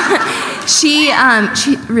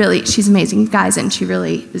 she's amazing, guys, and she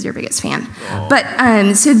really is your biggest fan.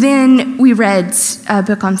 But so then we read a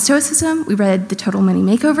book on Stoicism. We read The Total Money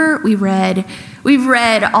Makeover. We've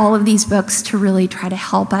read all of these books to really try to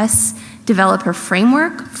help us develop a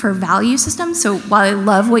framework for value systems. So while I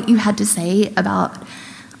love what you had to say about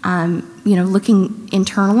looking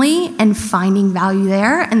internally and finding value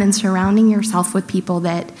there, and then surrounding yourself with people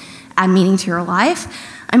that add meaning to your life,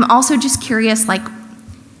 I'm also just curious, like,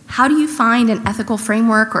 how do you find an ethical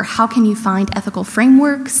framework, or how can you find ethical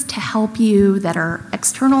frameworks to help you that are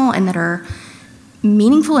external and that are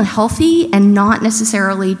meaningful and healthy, and not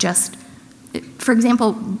necessarily just, for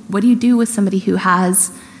example, what do you do with somebody who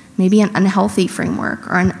has maybe an unhealthy framework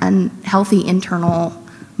or an unhealthy internal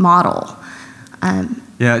model?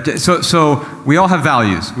 So we all have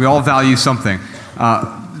values. We all value something.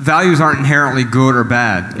 Values aren't inherently good or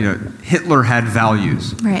bad. Hitler had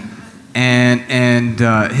values. Right. And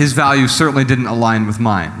his values certainly didn't align with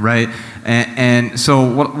mine, right? And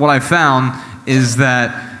so what I found is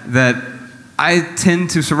that I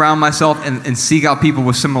tend to surround myself and seek out people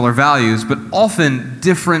with similar values, but often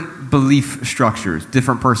different belief structures,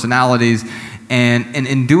 different personalities, and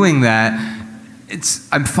in doing that,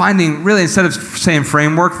 I'm finding, really, instead of saying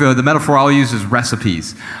framework, the metaphor I'll use is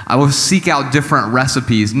recipes. I will seek out different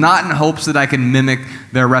recipes, not in hopes that I can mimic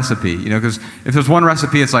their recipe. Because if there's one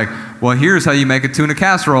recipe, it's like, well, here's how you make a tuna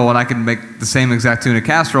casserole, and I can make the same exact tuna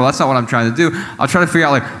casserole. That's not what I'm trying to do. I'll try to figure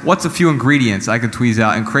out, what's a few ingredients I can tweeze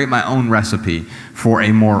out and create my own recipe for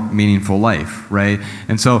a more meaningful life, right?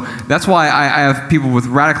 And so that's why I have people with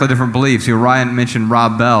radically different beliefs. Ryan mentioned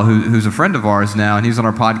Rob Bell, who's a friend of ours now, and he was on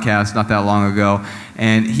our podcast not that long ago,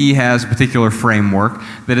 and he has a particular framework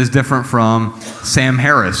that is different from Sam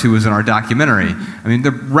Harris, who was in our documentary. I mean,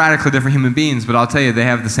 they're radically different human beings, but I'll tell you, they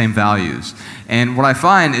have the same values. And what I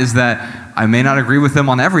find is that I may not agree with them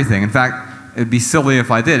on everything. In fact, it'd be silly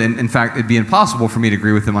if I did. And in fact, it'd be impossible for me to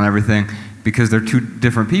agree with them on everything, because they're two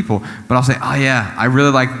different people. But I'll say, oh yeah, I really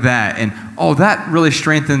like that. And oh, that really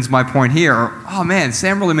strengthens my point here. Or, oh man,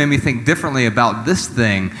 Sam really made me think differently about this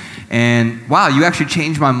thing. And wow, you actually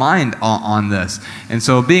changed my mind on this. And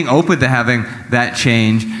so being open to having that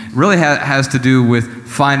change really has to do with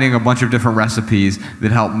finding a bunch of different recipes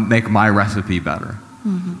that help make my recipe better.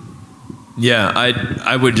 Mm-hmm. Yeah,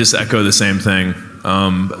 I would just echo the same thing.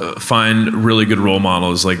 Find really good role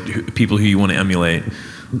models, like people who you want to emulate.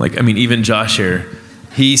 Even Josh here,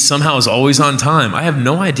 he somehow is always on time. I have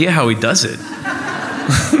no idea how he does it.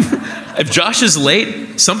 If Josh is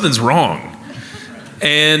late, something's wrong.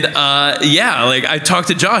 And I talked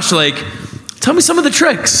to Josh, tell me some of the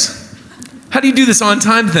tricks. How do you do this on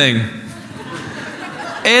time thing?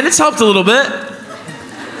 And it's helped a little bit.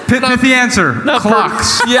 Pithy answer. Not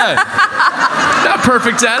clocks. Not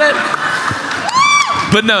perfect at it.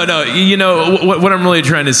 But no, what I'm really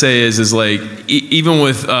trying to say is even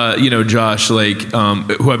with Josh, who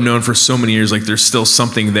I've known for so many years, there's still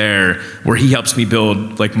something there where he helps me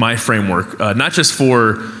build my framework, not just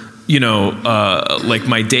for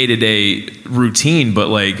my day-to-day routine, but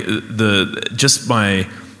just my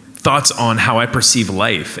thoughts on how I perceive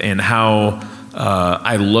life and how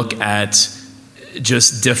I look at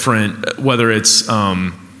just different, whether it's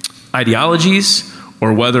ideologies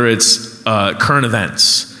or whether it's current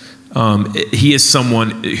events. He is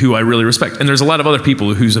someone who I really respect. And there's a lot of other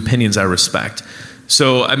people whose opinions I respect.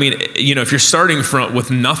 So, if you're starting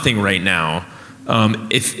with nothing right now,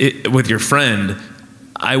 with your friend,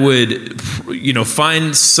 I would,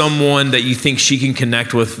 find someone that you think she can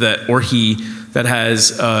connect with that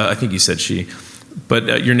has, I think you said she,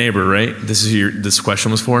 but your neighbor, right? This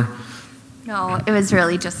question was for? No, it was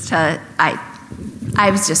really just I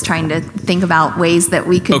was just trying to think about ways that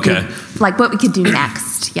we could do, what we could do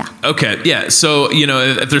next. Yeah. Okay. Yeah. So,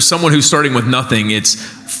 if there's someone who's starting with nothing, it's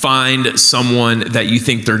find someone that you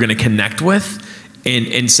think they're going to connect with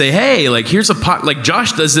and say, hey, here's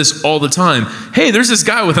Josh does this all the time. Hey, there's this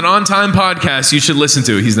guy with an on-time podcast you should listen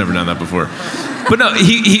to. He's never done that before. But no,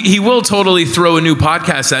 he will totally throw a new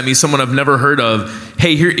podcast at me, someone I've never heard of.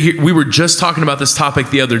 Hey, here we were just talking about this topic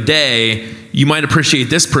the other day. You might appreciate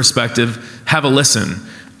this perspective. Have a listen.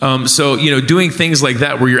 So, doing things like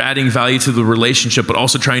that where you're adding value to the relationship, but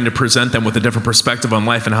also trying to present them with a different perspective on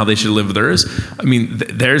life and how they should live theirs.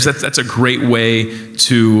 That's a great way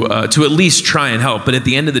to at least try and help. But at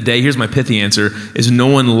the end of the day, here's my pithy answer, is no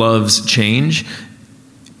one loves change.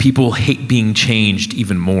 People hate being changed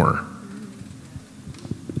even more.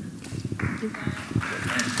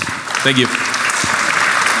 Thank you.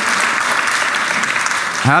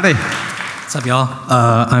 Howdy. What's up, y'all?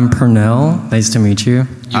 I'm Pernell. Nice to meet you.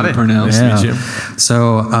 Howdy, Pernell. Nice to meet you.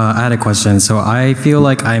 So I had a question. So I feel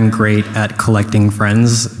like I'm great at collecting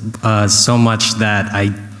friends, so much that I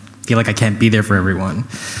feel like I can't be there for everyone.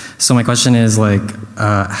 So my question is like,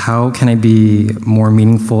 how can I be more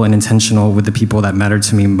meaningful and intentional with the people that matter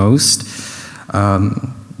to me most?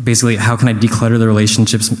 Basically, how can I declutter the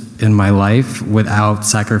relationships in my life without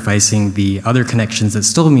sacrificing the other connections that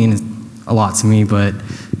still mean a lot to me, but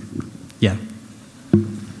yeah.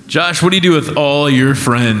 Josh, what do you do with all your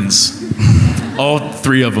friends? All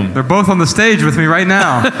 3 of them. They're both on the stage with me right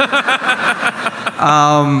now.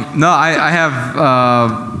 No, I have,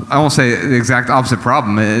 I won't say the exact opposite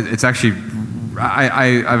problem. It's actually,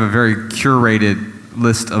 I have a very curated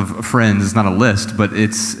list of friends. It's not a list, but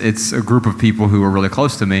it's a group of people who are really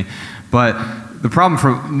close to me. But the problem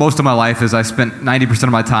for most of my life is I spent 90% of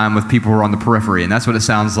my time with people who are on the periphery, and that's what it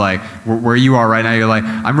sounds like. Where you are right now, you're like,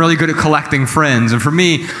 I'm really good at collecting friends. And for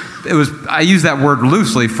me, I use that word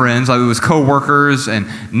loosely, friends. It was coworkers and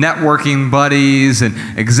networking buddies and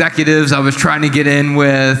executives I was trying to get in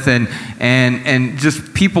with, and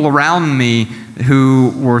just people around me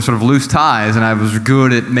who were sort of loose ties, and I was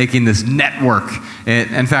good at making this network.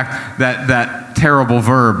 In fact, that terrible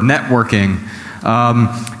verb, networking.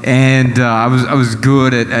 I was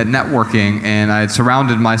good at networking, and I had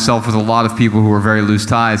surrounded myself with a lot of people who were very loose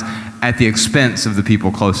ties at the expense of the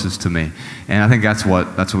people closest to me. And I think that's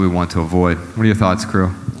what we want to avoid. What are your thoughts,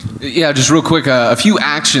 crew? Yeah, just real quick, a few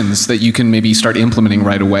actions that you can maybe start implementing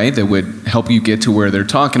right away that would help you get to where they're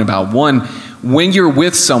talking about. One, when you're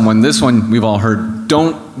with someone, this one we've all heard,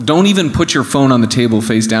 don't even put your phone on the table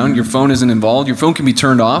face down. Your phone isn't involved. Your phone can be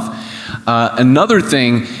turned off. Another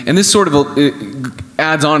thing, and this sort of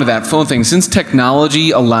adds on to that phone thing, since technology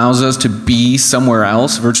allows us to be somewhere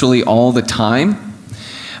else virtually all the time,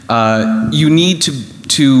 you need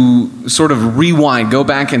to sort of rewind, go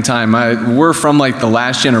back in time. We're from like the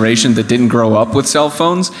last generation that didn't grow up with cell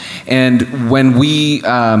phones, and when we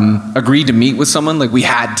agreed to meet with someone, like we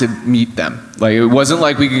had to meet them. Like it wasn't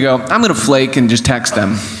like we could go, I'm gonna flake and just text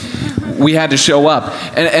them. We had to show up.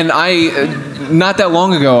 And I, not that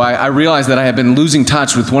long ago, I realized that I had been losing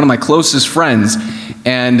touch with one of my closest friends,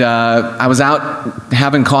 and I was out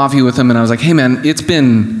having coffee with him, and I was like, hey man, it's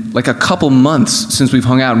been like a couple months since we've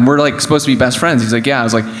hung out, and we're like supposed to be best friends. He's like, yeah. I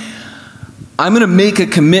was like, I'm gonna make a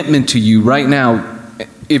commitment to you right now.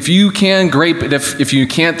 If you can, great, but if you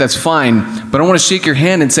can't, that's fine. But I wanna shake your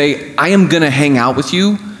hand and say, I am gonna hang out with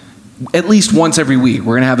you at least once every week.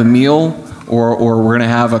 We're gonna have a meal, or we're gonna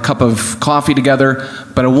have a cup of coffee together,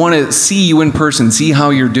 but I wanna see you in person, see how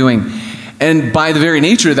you're doing. And by the very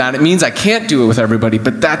nature of that, it means I can't do it with everybody,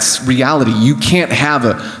 but that's reality. You can't have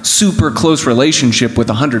a super close relationship with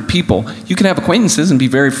 100 people. You can have acquaintances and be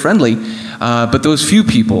very friendly, but those few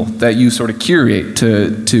people that you sort of curate,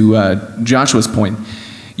 to Joshua's point,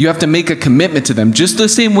 you have to make a commitment to them, just the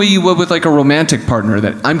same way you would with like a romantic partner,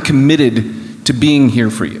 that I'm committed to being here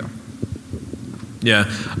for you.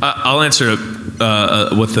 Yeah, I'll answer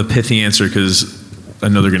with the pithy answer because I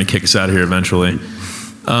know they're going to kick us out of here eventually.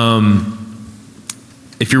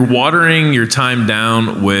 If you're watering your time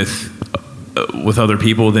down with other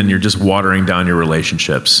people, then you're just watering down your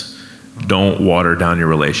relationships. Don't water down your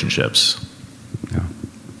relationships. Yeah.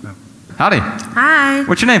 Howdy. Hi.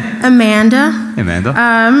 What's your name? Amanda. Hey, Amanda.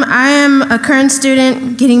 I am a current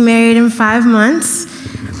student getting married in 5 months.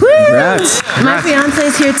 Woo! Congrats. My fiance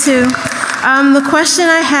is here too. The question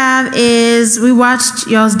I have is, we watched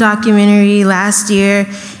y'all's documentary last year,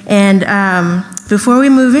 and before we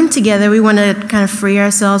move in together, we want to kind of free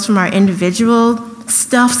ourselves from our individual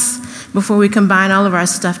stuffs before we combine all of our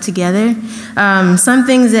stuff together. Some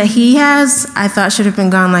things that he has, I thought should have been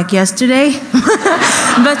gone like yesterday,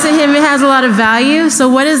 but to him it has a lot of value. So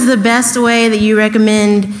what is the best way that you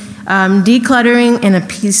recommend decluttering in a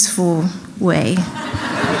peaceful way?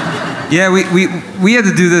 Yeah, we had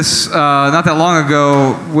to do this not that long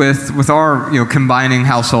ago with our combining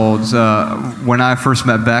households. When I first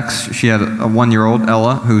met Bex, she had a 1-year-old,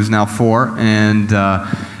 Ella, who's now 4, and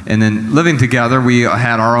then living together, we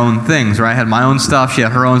had our own things. Right? I had my own stuff, she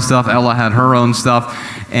had her own stuff, Ella had her own stuff,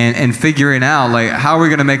 and figuring out like how are we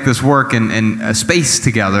going to make this work in a space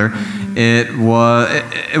together. It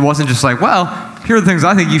wasn't just like, well, here are the things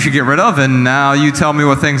I think you should get rid of, and now you tell me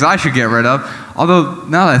what things I should get rid of. Although,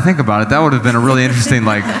 now that I think about it, that would have been a really interesting,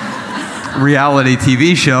 like, reality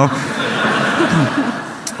TV show.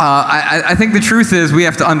 I think the truth is we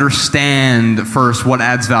have to understand first what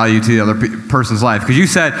adds value to the other person's life. Because you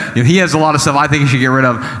said he has a lot of stuff I think he should get rid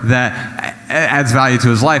of that adds value to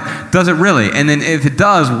his life. Does it really? And then if it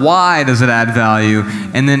does, why does it add value?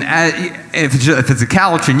 And then if it's a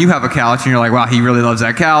couch and you have a couch and you're like, wow, he really loves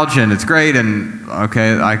that couch and it's great, and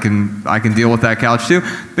okay, I can deal with that couch too,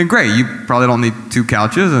 then great. You probably don't need 2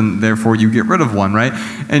 couches, and therefore you get rid of one, right?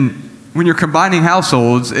 And when you're combining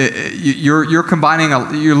households, you're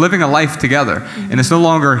living a life together, and it's no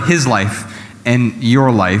longer his life and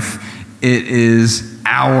your life. It is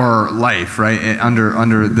our life, right?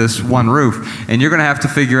 Under this one roof, and you're going to have to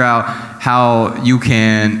figure out how you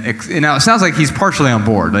can. Now it sounds like he's partially on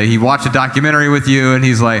board. Like he watched a documentary with you, and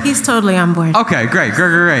he's like, he's totally on board. Okay, great.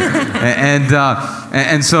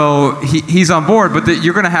 and so he's on board, but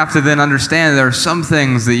you're going to have to then understand there are some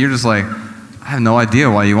things that you're just like, I have no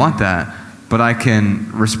idea why you want that, but I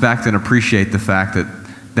can respect and appreciate the fact that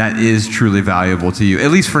that is truly valuable to you,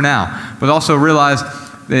 at least for now. But also realize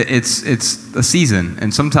that it's a season,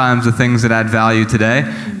 and sometimes the things that add value today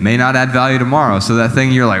may not add value tomorrow. So that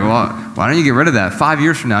thing you're like, well, why don't you get rid of that? 5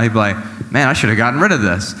 years from now, he'd be like, man, I should have gotten rid of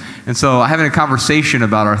this. And so having a conversation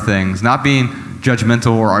about our things, not being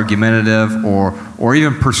judgmental or argumentative or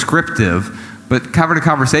even prescriptive, but having a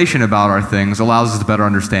conversation about our things allows us to better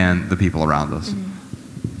understand the people around us.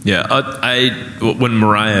 Yeah, when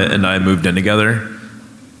Mariah and I moved in together,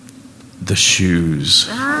 the shoes.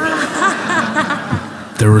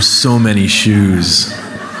 There were so many shoes.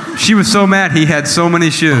 She was so mad he had so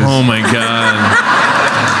many shoes. Oh my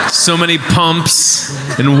God. So many pumps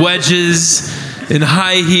and wedges and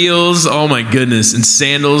high heels. Oh my goodness. And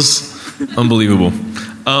sandals. Unbelievable.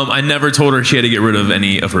 I never told her she had to get rid of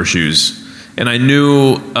any of her shoes. And I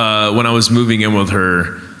knew when I was moving in with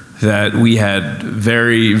her that we had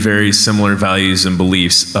very, very similar values and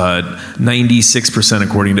beliefs. 96%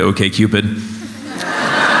 according to OkCupid.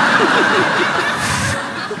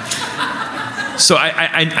 So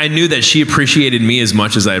I knew that she appreciated me as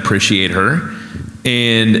much as I appreciate her.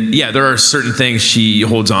 And yeah, there are certain things she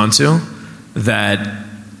holds on to that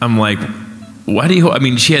I'm like, why do you, I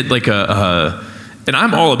mean, she had like and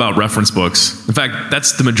I'm all about reference books. In fact,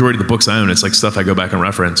 that's the majority of the books I own. It's like stuff I go back and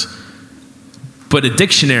reference. But a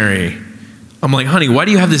dictionary, I'm like, honey, why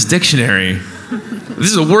do you have this dictionary?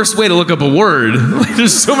 This is the worst way to look up a word. Like,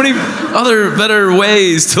 there's so many other better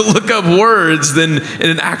ways to look up words than in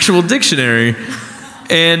an actual dictionary.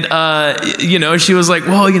 And, she was like,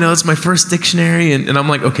 well, it's my first dictionary. And I'm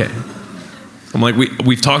like, okay. I'm like,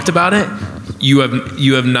 we've talked about it. You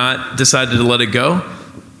have not decided to let it go.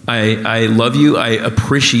 I love you. I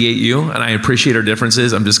appreciate you, and I appreciate our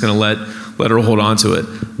differences. I'm just going to let her hold on to it.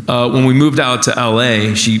 When we moved out to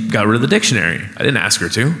LA, she got rid of the dictionary. I didn't ask her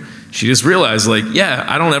to. She just realized, like, yeah,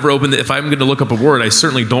 I don't ever open if I'm going to look up a word, I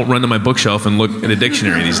certainly don't run to my bookshelf and look in a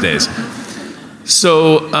dictionary these days.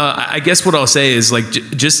 So I guess what I'll say is, like,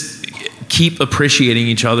 just keep appreciating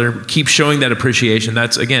each other. Keep showing that appreciation.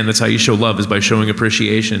 That's how you show love, is by showing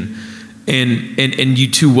appreciation. And you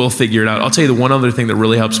two will figure it out. I'll tell you the one other thing that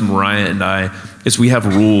really helps Mariah and I is we have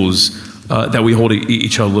rules that we hold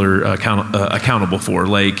each other accountable for,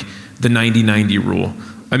 like the 90-90 rule.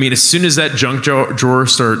 I mean, as soon as that junk drawer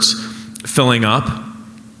starts filling up,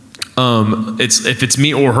 if it's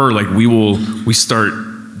me or her, like we start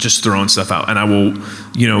just throwing stuff out, and I will,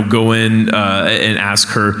 go in and ask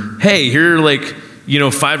her, hey, here are like,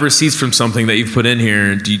 5 receipts from something that you've put in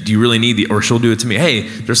here. Do you really need or she'll do it to me. Hey,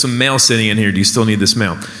 there's some mail sitting in here. Do you still need this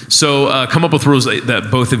mail? So come up with rules that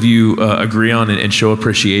both of you agree on and show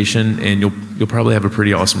appreciation, and you'll probably have a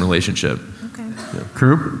pretty awesome relationship. Okay. Yeah.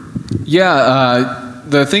 Crew? Yeah,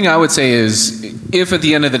 the thing I would say is, if at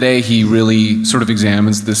the end of the day he really sort of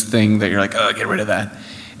examines this thing that you're like, oh, get rid of that,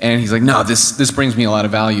 and he's like, no, this brings me a lot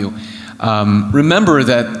of value. Remember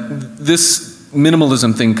that this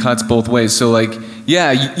minimalism thing cuts both ways. So like,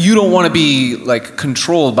 yeah, you don't want to be like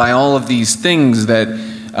controlled by all of these things that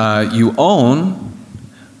you own,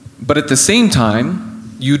 but at the same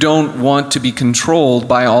time, you don't want to be controlled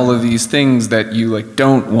by all of these things that you like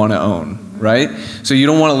don't want to own, right? So you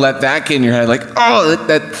don't want to let that get in your head, like, oh,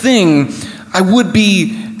 that thing, I would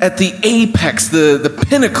be at the apex, the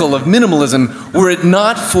pinnacle of minimalism, were it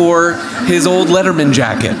not for his old Letterman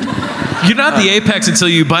jacket. You're not the apex until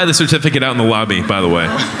you buy the certificate out in the lobby, by the way.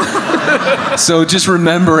 So just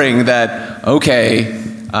remembering that, okay,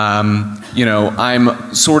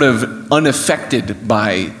 I'm sort of unaffected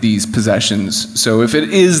by these possessions. So if it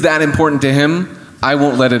is that important to him, I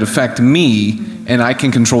won't let it affect me, and I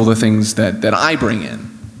can control the things that I bring in.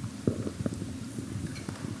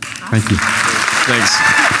 Thank you. Thanks.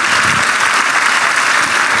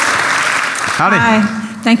 Howdy.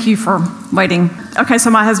 Hi. Thank you for waiting. Okay, so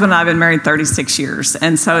my husband and I have been married 36 years,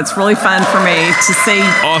 and so it's really fun for me to see.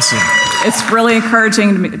 Awesome. It's really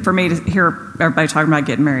encouraging for me to hear everybody talking about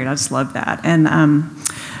getting married. I just love that. And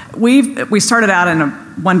we started out in a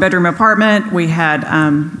one-bedroom apartment. We had,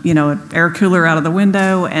 an air cooler out of the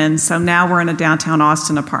window, and so now we're in a downtown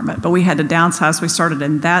Austin apartment. But we had to downsize. We started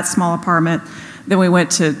in that small apartment. Then we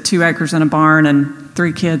went to 2 acres and a barn and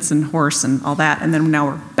 3 kids and horse and all that. And then now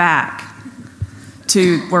we're back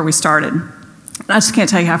to where we started. I just can't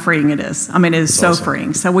tell you how freeing it is. I mean, it is so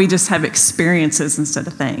freeing. So we just have experiences instead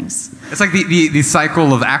of things. It's like the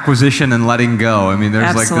cycle of acquisition and letting go. I mean,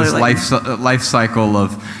 there's Absolutely. like this life cycle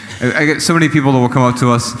of. I get so many people that will come up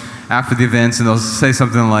to us after the events and they'll say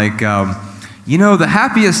something like, the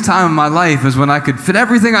happiest time of my life is when I could fit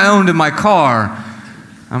everything I owned in my car.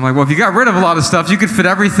 I'm like, well, if you got rid of a lot of stuff, you could fit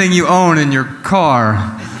everything you own in your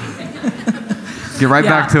car. Get right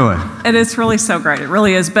back to it. And it's really so great. It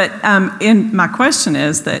really is. But my question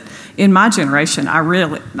is that in my generation,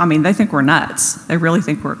 they think we're nuts. They really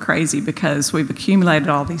think we're crazy because we've accumulated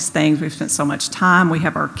all these things. We've spent so much time. We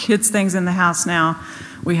have our kids' things in the house now.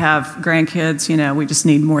 We have grandkids. We just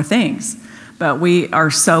need more things. But we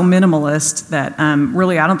are so minimalist that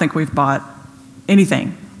really I don't think we've bought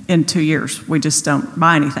anything in 2 years. We just don't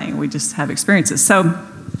buy anything. We just have experiences. So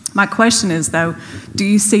my question is, though, do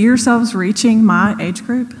you see yourselves reaching my age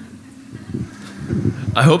group?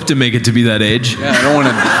 I hope to make it to be that age. Yeah, I don't want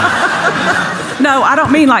to. No, I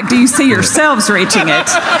don't mean do you see yourselves reaching it?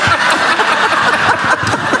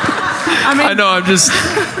 I know,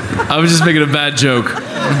 I was just making a bad joke.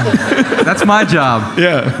 That's my job.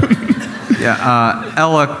 Yeah. Yeah,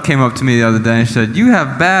 Ella came up to me the other day and said, "You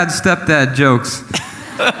have bad stepdad jokes."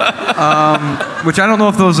 Which I don't know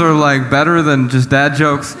if those are better than just dad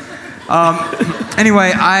jokes.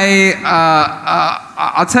 Anyway,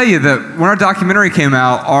 I'll tell you that when our documentary came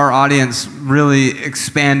out, our audience really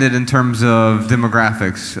expanded in terms of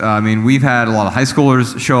demographics. We've had a lot of high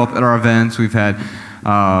schoolers show up at our events. We've had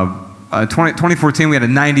 2014, we had a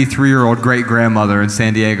 93-year-old great-grandmother in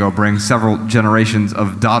San Diego bring several generations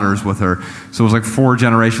of daughters with her. So it was 4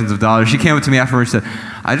 generations of daughters. She came up to me afterwards and said,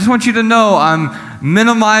 "I just want you to know I'm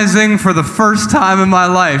minimizing for the first time in my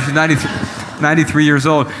life." She's 93 years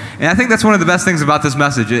old. And I think that's one of the best things about this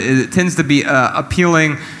message. It tends to be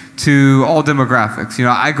appealing to all demographics.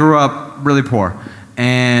 I grew up really poor,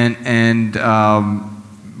 and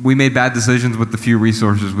we made bad decisions with the few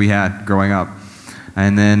resources we had growing up.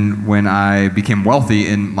 And then when I became wealthy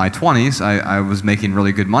in my 20s, I was making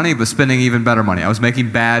really good money, but spending even better money. I was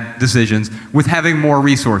making bad decisions with having more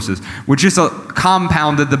resources, which just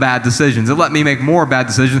compounded the bad decisions. It let me make more bad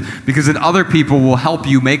decisions because then other people will help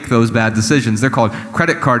you make those bad decisions. They're called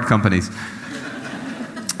credit card companies.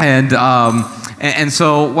 And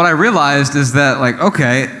so what I realized is that,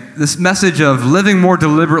 this message of living more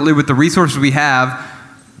deliberately with the resources we have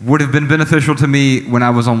would have been beneficial to me when I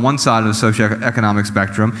was on one side of the socioeconomic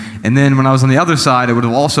spectrum. And then when I was on the other side, it would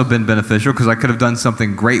have also been beneficial because I could have done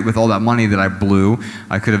something great with all that money that I blew.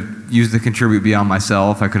 I could have used to contribute beyond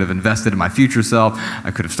myself. I could have invested in my future self. I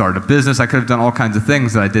could have started a business. I could have done all kinds of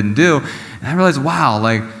things that I didn't do. And I realized, wow,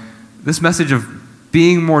 this message of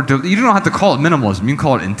being more, you don't have to call it minimalism. You can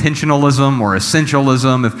call it intentionalism or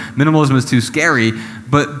essentialism if minimalism is too scary.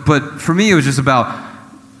 But for me, it was just about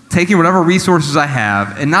taking whatever resources I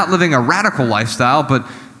have and not living a radical lifestyle, but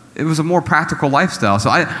it was a more practical lifestyle. So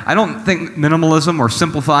I don't think minimalism or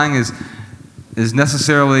simplifying is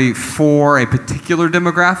necessarily for a particular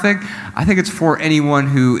demographic. I think it's for anyone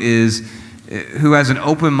who has an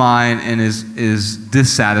open mind and is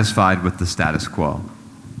dissatisfied with the status quo.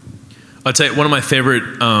 I'll tell you, one of my favorite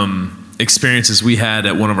experiences we had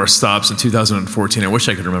at one of our stops in 2014, I wish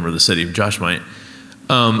I could remember the city, Josh might.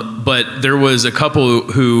 But there was a couple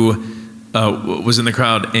who was in the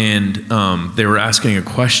crowd, and they were asking a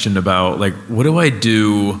question about, what do I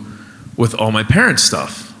do with all my parents'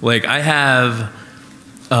 stuff? I have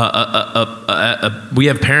we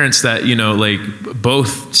have parents that,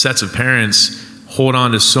 both sets of parents hold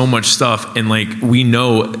on to so much stuff, and we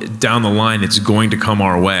know down the line it's going to come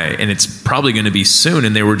our way, and it's probably going to be soon.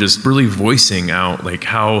 And they were just really voicing out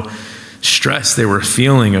how stressed they were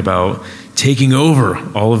feeling about taking over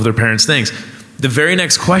all of their parents' things. The very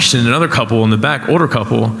next question, another couple in the back, older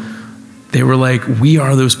couple, they were like, "We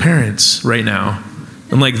are those parents right now."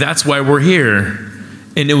 And that's why we're here.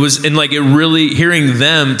 And it was, and it really, hearing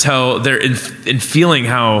them tell and feeling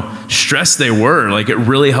how stressed they were, it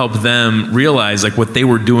really helped them realize what they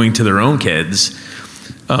were doing to their own kids.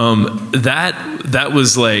 That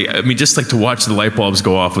was just to watch the light bulbs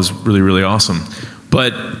go off was really, really awesome.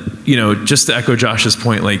 But, just to echo Josh's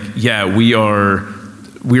point, we are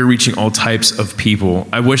we're reaching all types of people.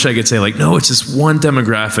 I wish I could say like, no, it's just one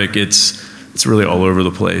demographic. It's really all over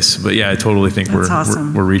the place. But yeah, I totally think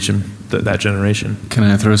we're reaching that generation. Can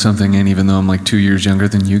I throw something in, even though I'm like 2 years younger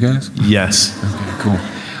than you guys? Yes. Okay, cool.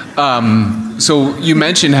 So you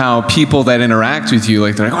mentioned how people that interact with you,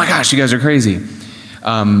 like they're like, oh my gosh, you guys are crazy.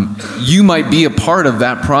 You might be a part of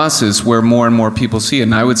that process where more and more people see it.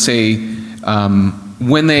 And I would say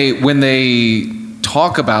when they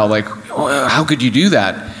talk about like, oh, how could you do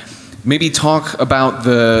that? Maybe talk about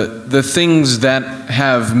the things that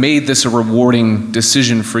have made this a rewarding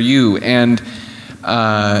decision for you, and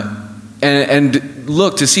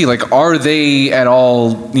look to see like, are they at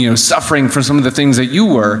all suffering from some of the things that you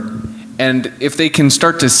were, and if they can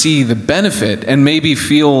start to see the benefit and maybe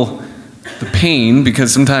feel the pain,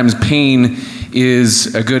 because sometimes pain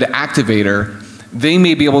is a good activator, they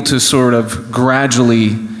may be able to sort of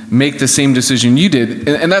gradually make the same decision you did.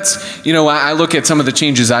 And that's, I look at some of the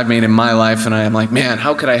changes I've made in my life and I'm like, man,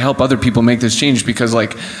 how could I help other people make this change? Because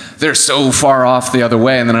like, they're so far off the other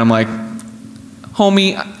way. And then I'm like,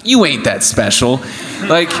 homie, you ain't that special.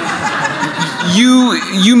 Like,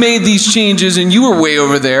 you made these changes and you were way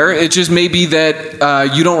over there. It just may be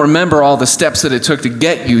that you don't remember all the steps that it took to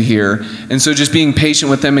get you here. And so just being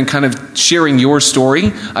patient with them and kind of sharing your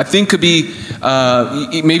story, I think could be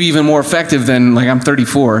maybe even more effective than, like, I'm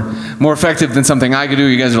 34, more effective than something I could do.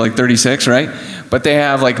 You guys are like 36, right? But they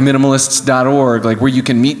have like minimalists.org, like where you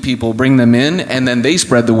can meet people, bring them in, and then they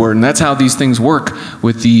spread the word. And that's how these things work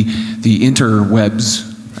with the interwebs.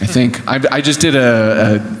 I think I just did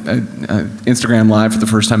a Instagram live for the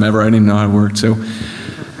first time ever. I didn't even know how it worked, so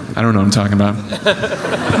I don't know what I'm talking about.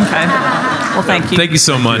 Okay. Well, thank you. Thank you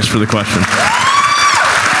so much for the question.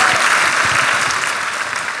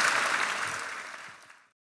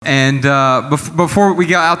 And before we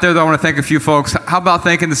get out there, though, I want to thank a few folks. How about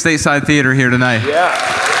thanking the Stateside Theater here tonight? Yeah.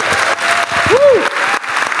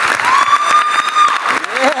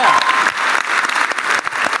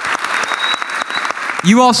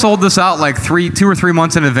 You all sold this out like 2 or 3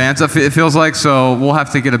 months in advance, it feels like, so we'll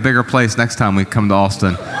have to get a bigger place next time we come to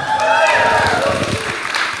Austin.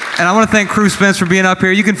 And I want to thank Crew Spence for being up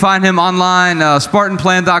here. You can find him online,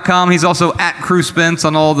 SpartanPlan.com. He's also at Crew Spence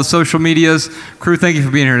on all the social medias. Crew, thank you for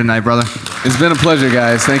being here tonight, brother. It's been a pleasure,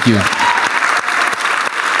 guys. Thank you.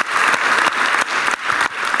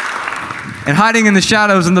 And hiding in the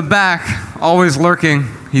shadows in the back, always lurking,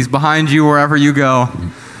 he's behind you wherever you go.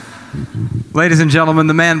 Ladies and gentlemen,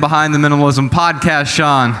 the man behind the Minimalism Podcast,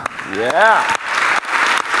 Sean. Yeah.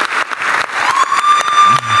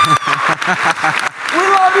 We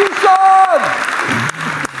love you,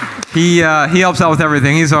 Sean! He helps out with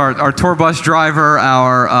everything. He's our tour bus driver,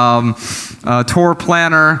 our tour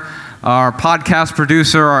planner, our podcast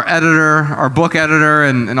producer, our editor, our book editor,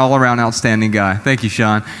 and all-around outstanding guy. Thank you,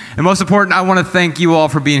 Sean. And most important, I want to thank you all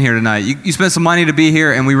for being here tonight. You spent some money to be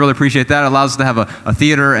here, and we really appreciate that. It allows us to have a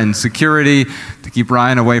theater and security to keep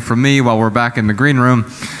Ryan away from me while we're back in the green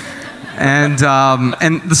room. And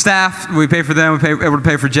the staff, we pay for them, we're able to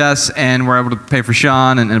pay for Jess, and we're able to pay for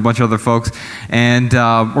Sean and a bunch of other folks. And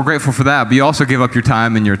we're grateful for that. But you also give up your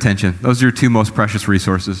time and your attention. Those are your 2 most precious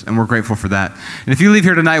resources, and we're grateful for that. And if you leave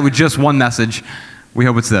here tonight with just one message, we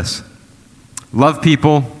hope it's this: love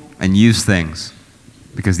people and use things,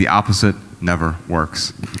 because the opposite never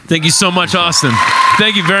works. Thank you so much, Austin.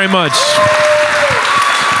 Thank you very much.